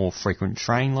more frequent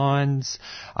train lines.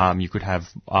 You could have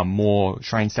more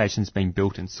train stations being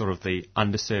built in sort of the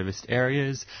underserviced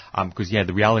areas. Because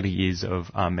the reality is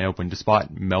of Melbourne,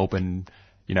 despite Melbourne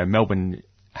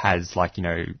has like,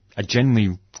 a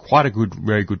generally quite a good,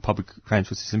 very good public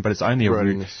transport system, but it's only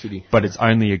in the city. But it's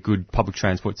only a good public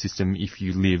transport system if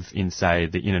you live in, say,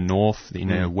 the inner north, the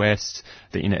inner west,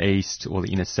 the inner east, or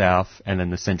the inner south, and then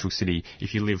the central city.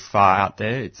 If you live far out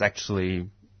there, it's actually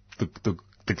the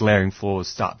glaring flaws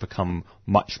start to become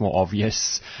much more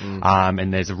obvious.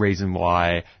 And there's a reason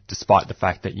why, despite the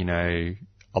fact that,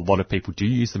 a lot of people do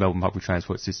use the Melbourne public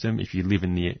transport system, if you live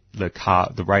in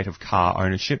the rate of car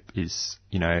ownership is,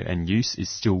 and use is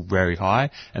still very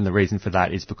high. And the reason for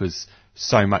that is because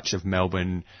so much of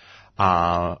Melbourne,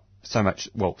 so much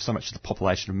of the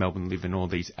population of Melbourne live in all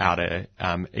these outer,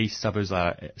 east suburbs,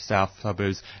 south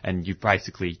suburbs, and you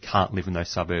basically can't live in those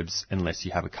suburbs unless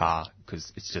you have a car,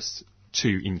 because it's just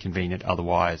too inconvenient.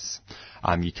 Otherwise,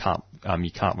 you can't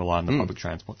rely on the public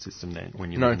transport system then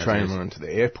when you live in those train areas. line to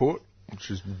the airport, which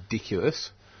is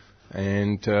ridiculous.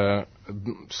 And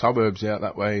suburbs out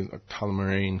that way, like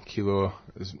Tullamarine, Killor,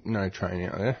 there's no train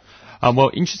out there.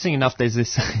 Well, interesting enough, there's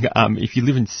this. If you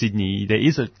live in Sydney, there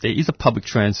is a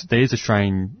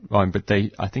train line, but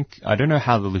I don't know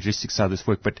how the logistics of this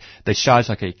work, but they charge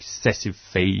like an excessive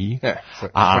fee. Yeah, it's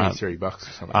like $23 or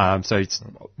something. So it's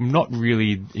not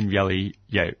really in reality,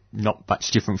 not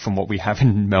much different from what we have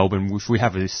in Melbourne, which we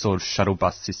have this sort of shuttle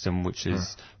bus system, which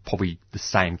is probably the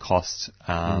same cost.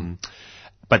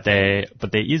 But there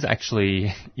is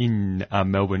actually in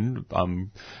Melbourne.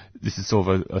 This is sort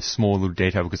of a small little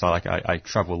detail because I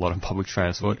travel a lot on public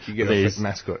transport. You get off at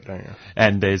Mascot, don't you?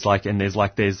 And there's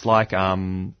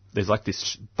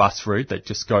this bus route that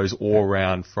just goes all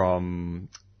around from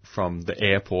the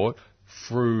airport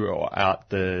through or out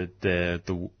the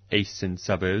eastern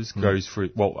suburbs, goes through,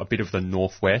 a bit of the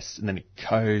northwest, and then it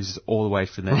goes all the way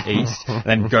from the east, and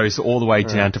then goes all the way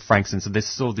down to Frankston. So there's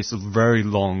sort of this very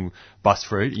long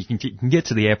bus route. You can get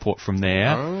to the airport from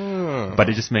there, but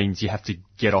it just means you have to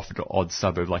get off at an odd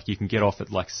suburb. Like you can get off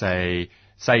at, like, say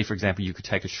for example, you could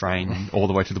take a train all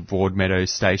the way to the Broadmeadows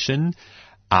station,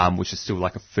 which is still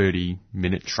like a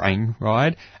 30-minute train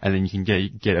ride, and then you can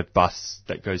get a bus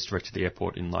that goes direct to the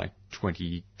airport in like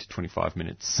 20 to 25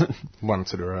 minutes.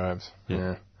 Once it arrives.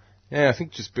 Yeah. Yeah, I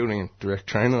think just building a direct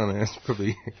train line there is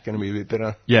probably going to be a bit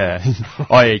better. Yeah.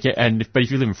 But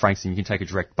if you live in Frankston, you can take a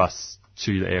direct bus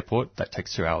to the airport. That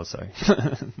takes 2 hours, so.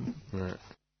 Right.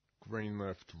 Green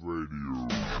Left Radio.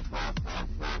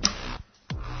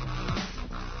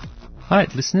 Hi,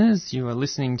 listeners. You are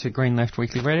listening to Green Left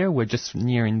Weekly Radio. We're just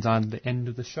nearing the end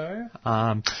of the show.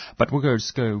 But we're going to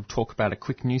just go talk about a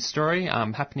quick news story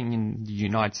happening in the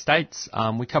United States.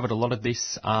 We covered a lot of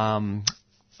this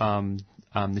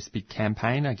this big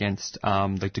campaign against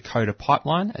the Dakota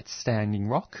Pipeline at Standing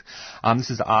Rock.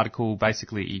 This is an article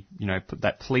basically,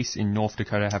 that police in North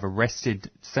Dakota have arrested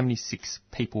 76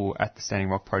 people at the Standing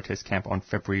Rock protest camp on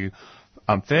February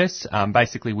 1st.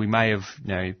 Basically,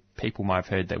 people might have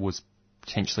heard that was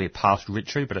potentially a partial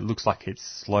victory, but it looks like it's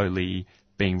slowly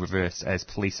being reversed as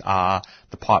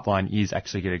the pipeline is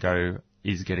actually going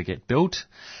to get built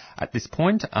at this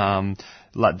point.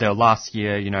 Last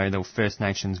year, the First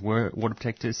Nations water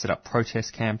protectors set up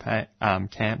protest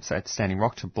camps at Standing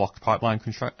Rock to block pipeline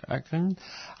construction.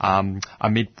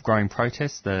 Amid growing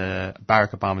protests, the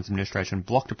Barack Obama's administration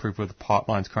blocked approval of the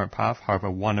pipeline's current path. However,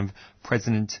 one of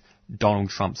President Donald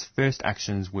Trump's first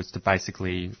actions was to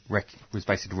basically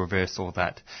reverse all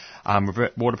that.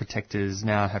 Water protectors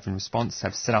now have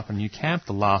set up a new camp,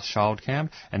 the Last Child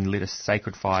Camp, and lit a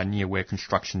sacred fire near where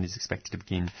construction is expected to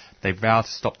begin. They vow to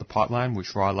stop the pipeline,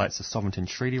 which violates the sovereignty and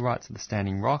treaty rights of the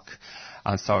Standing Rock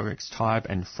Syrinx tribe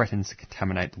and threatens to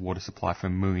contaminate the water supply for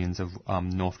millions of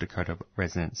North Dakota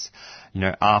residents.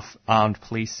 Armed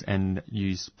police and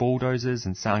used bulldozers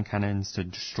and sound cannons to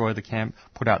destroy the camp,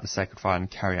 put out the sacred fire, and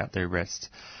carry out their arrest.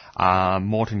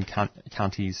 Morton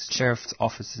County's Sheriff's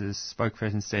Office's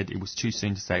spokesperson said it was too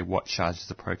soon to say what charges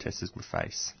the protesters would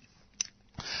face.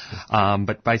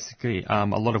 But basically, a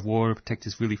lot of water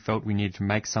protectors really felt we needed to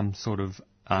make some sort of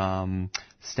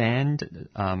stand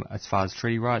as far as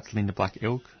treaty rights. Linda Black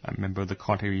Elk, a member of the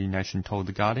Coterri Nation, told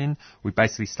The Guardian, we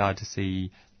basically started to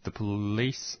see the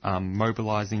police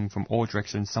mobilising from all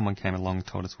directions. Someone came along and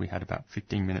told us we had about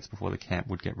 15 minutes before the camp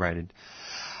would get raided.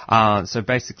 So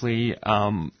basically,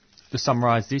 to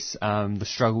summarise this, the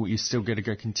struggle is still going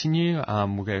to continue.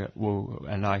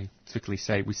 And I particularly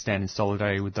say we stand in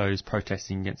solidarity with those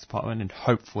protesting against the pipeline, and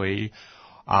hopefully,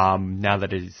 now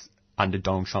that it is under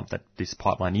Donald Trump, that this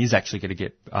pipeline is actually going to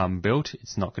get built.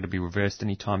 It's not going to be reversed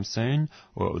anytime soon,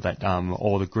 or that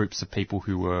all the groups of people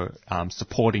who were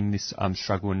supporting this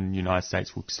struggle in the United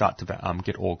States will start to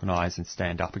get organised and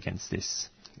stand up against this.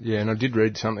 Yeah, and I did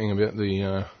read something about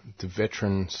the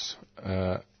veterans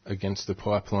against the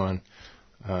pipeline.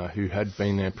 who had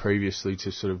been there previously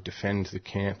to sort of defend the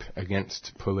camp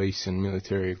against police and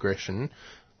military aggression.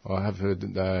 I have heard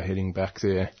that they're heading back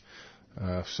there,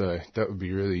 so that would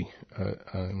be really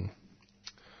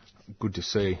good to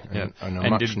see, and a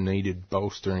much-needed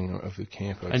bolstering of the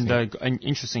camp. And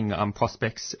interesting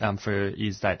prospects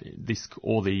is that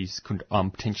all these could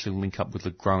potentially link up with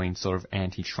the growing sort of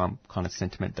anti-Trump kind of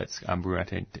sentiment that's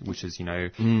brewed, which is,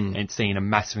 and seeing a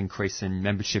massive increase in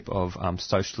membership of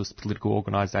socialist political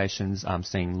organisations,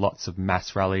 seeing lots of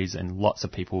mass rallies and lots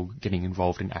of people getting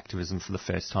involved in activism for the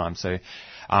first time. So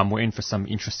we're in for some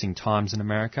interesting times in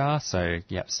America. So,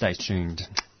 stay tuned.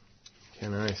 Okay,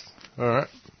 nice. All right.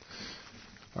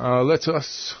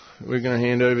 We're going to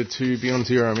hand over to Beyond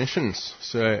Zero Emissions.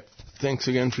 So thanks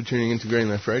again for tuning into Green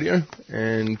Left Radio,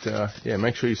 and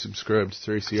make sure you subscribe to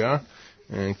 3CR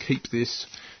and keep this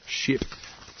ship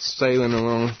sailing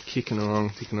along, kicking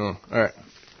along, ticking along. All right,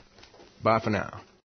 bye for now.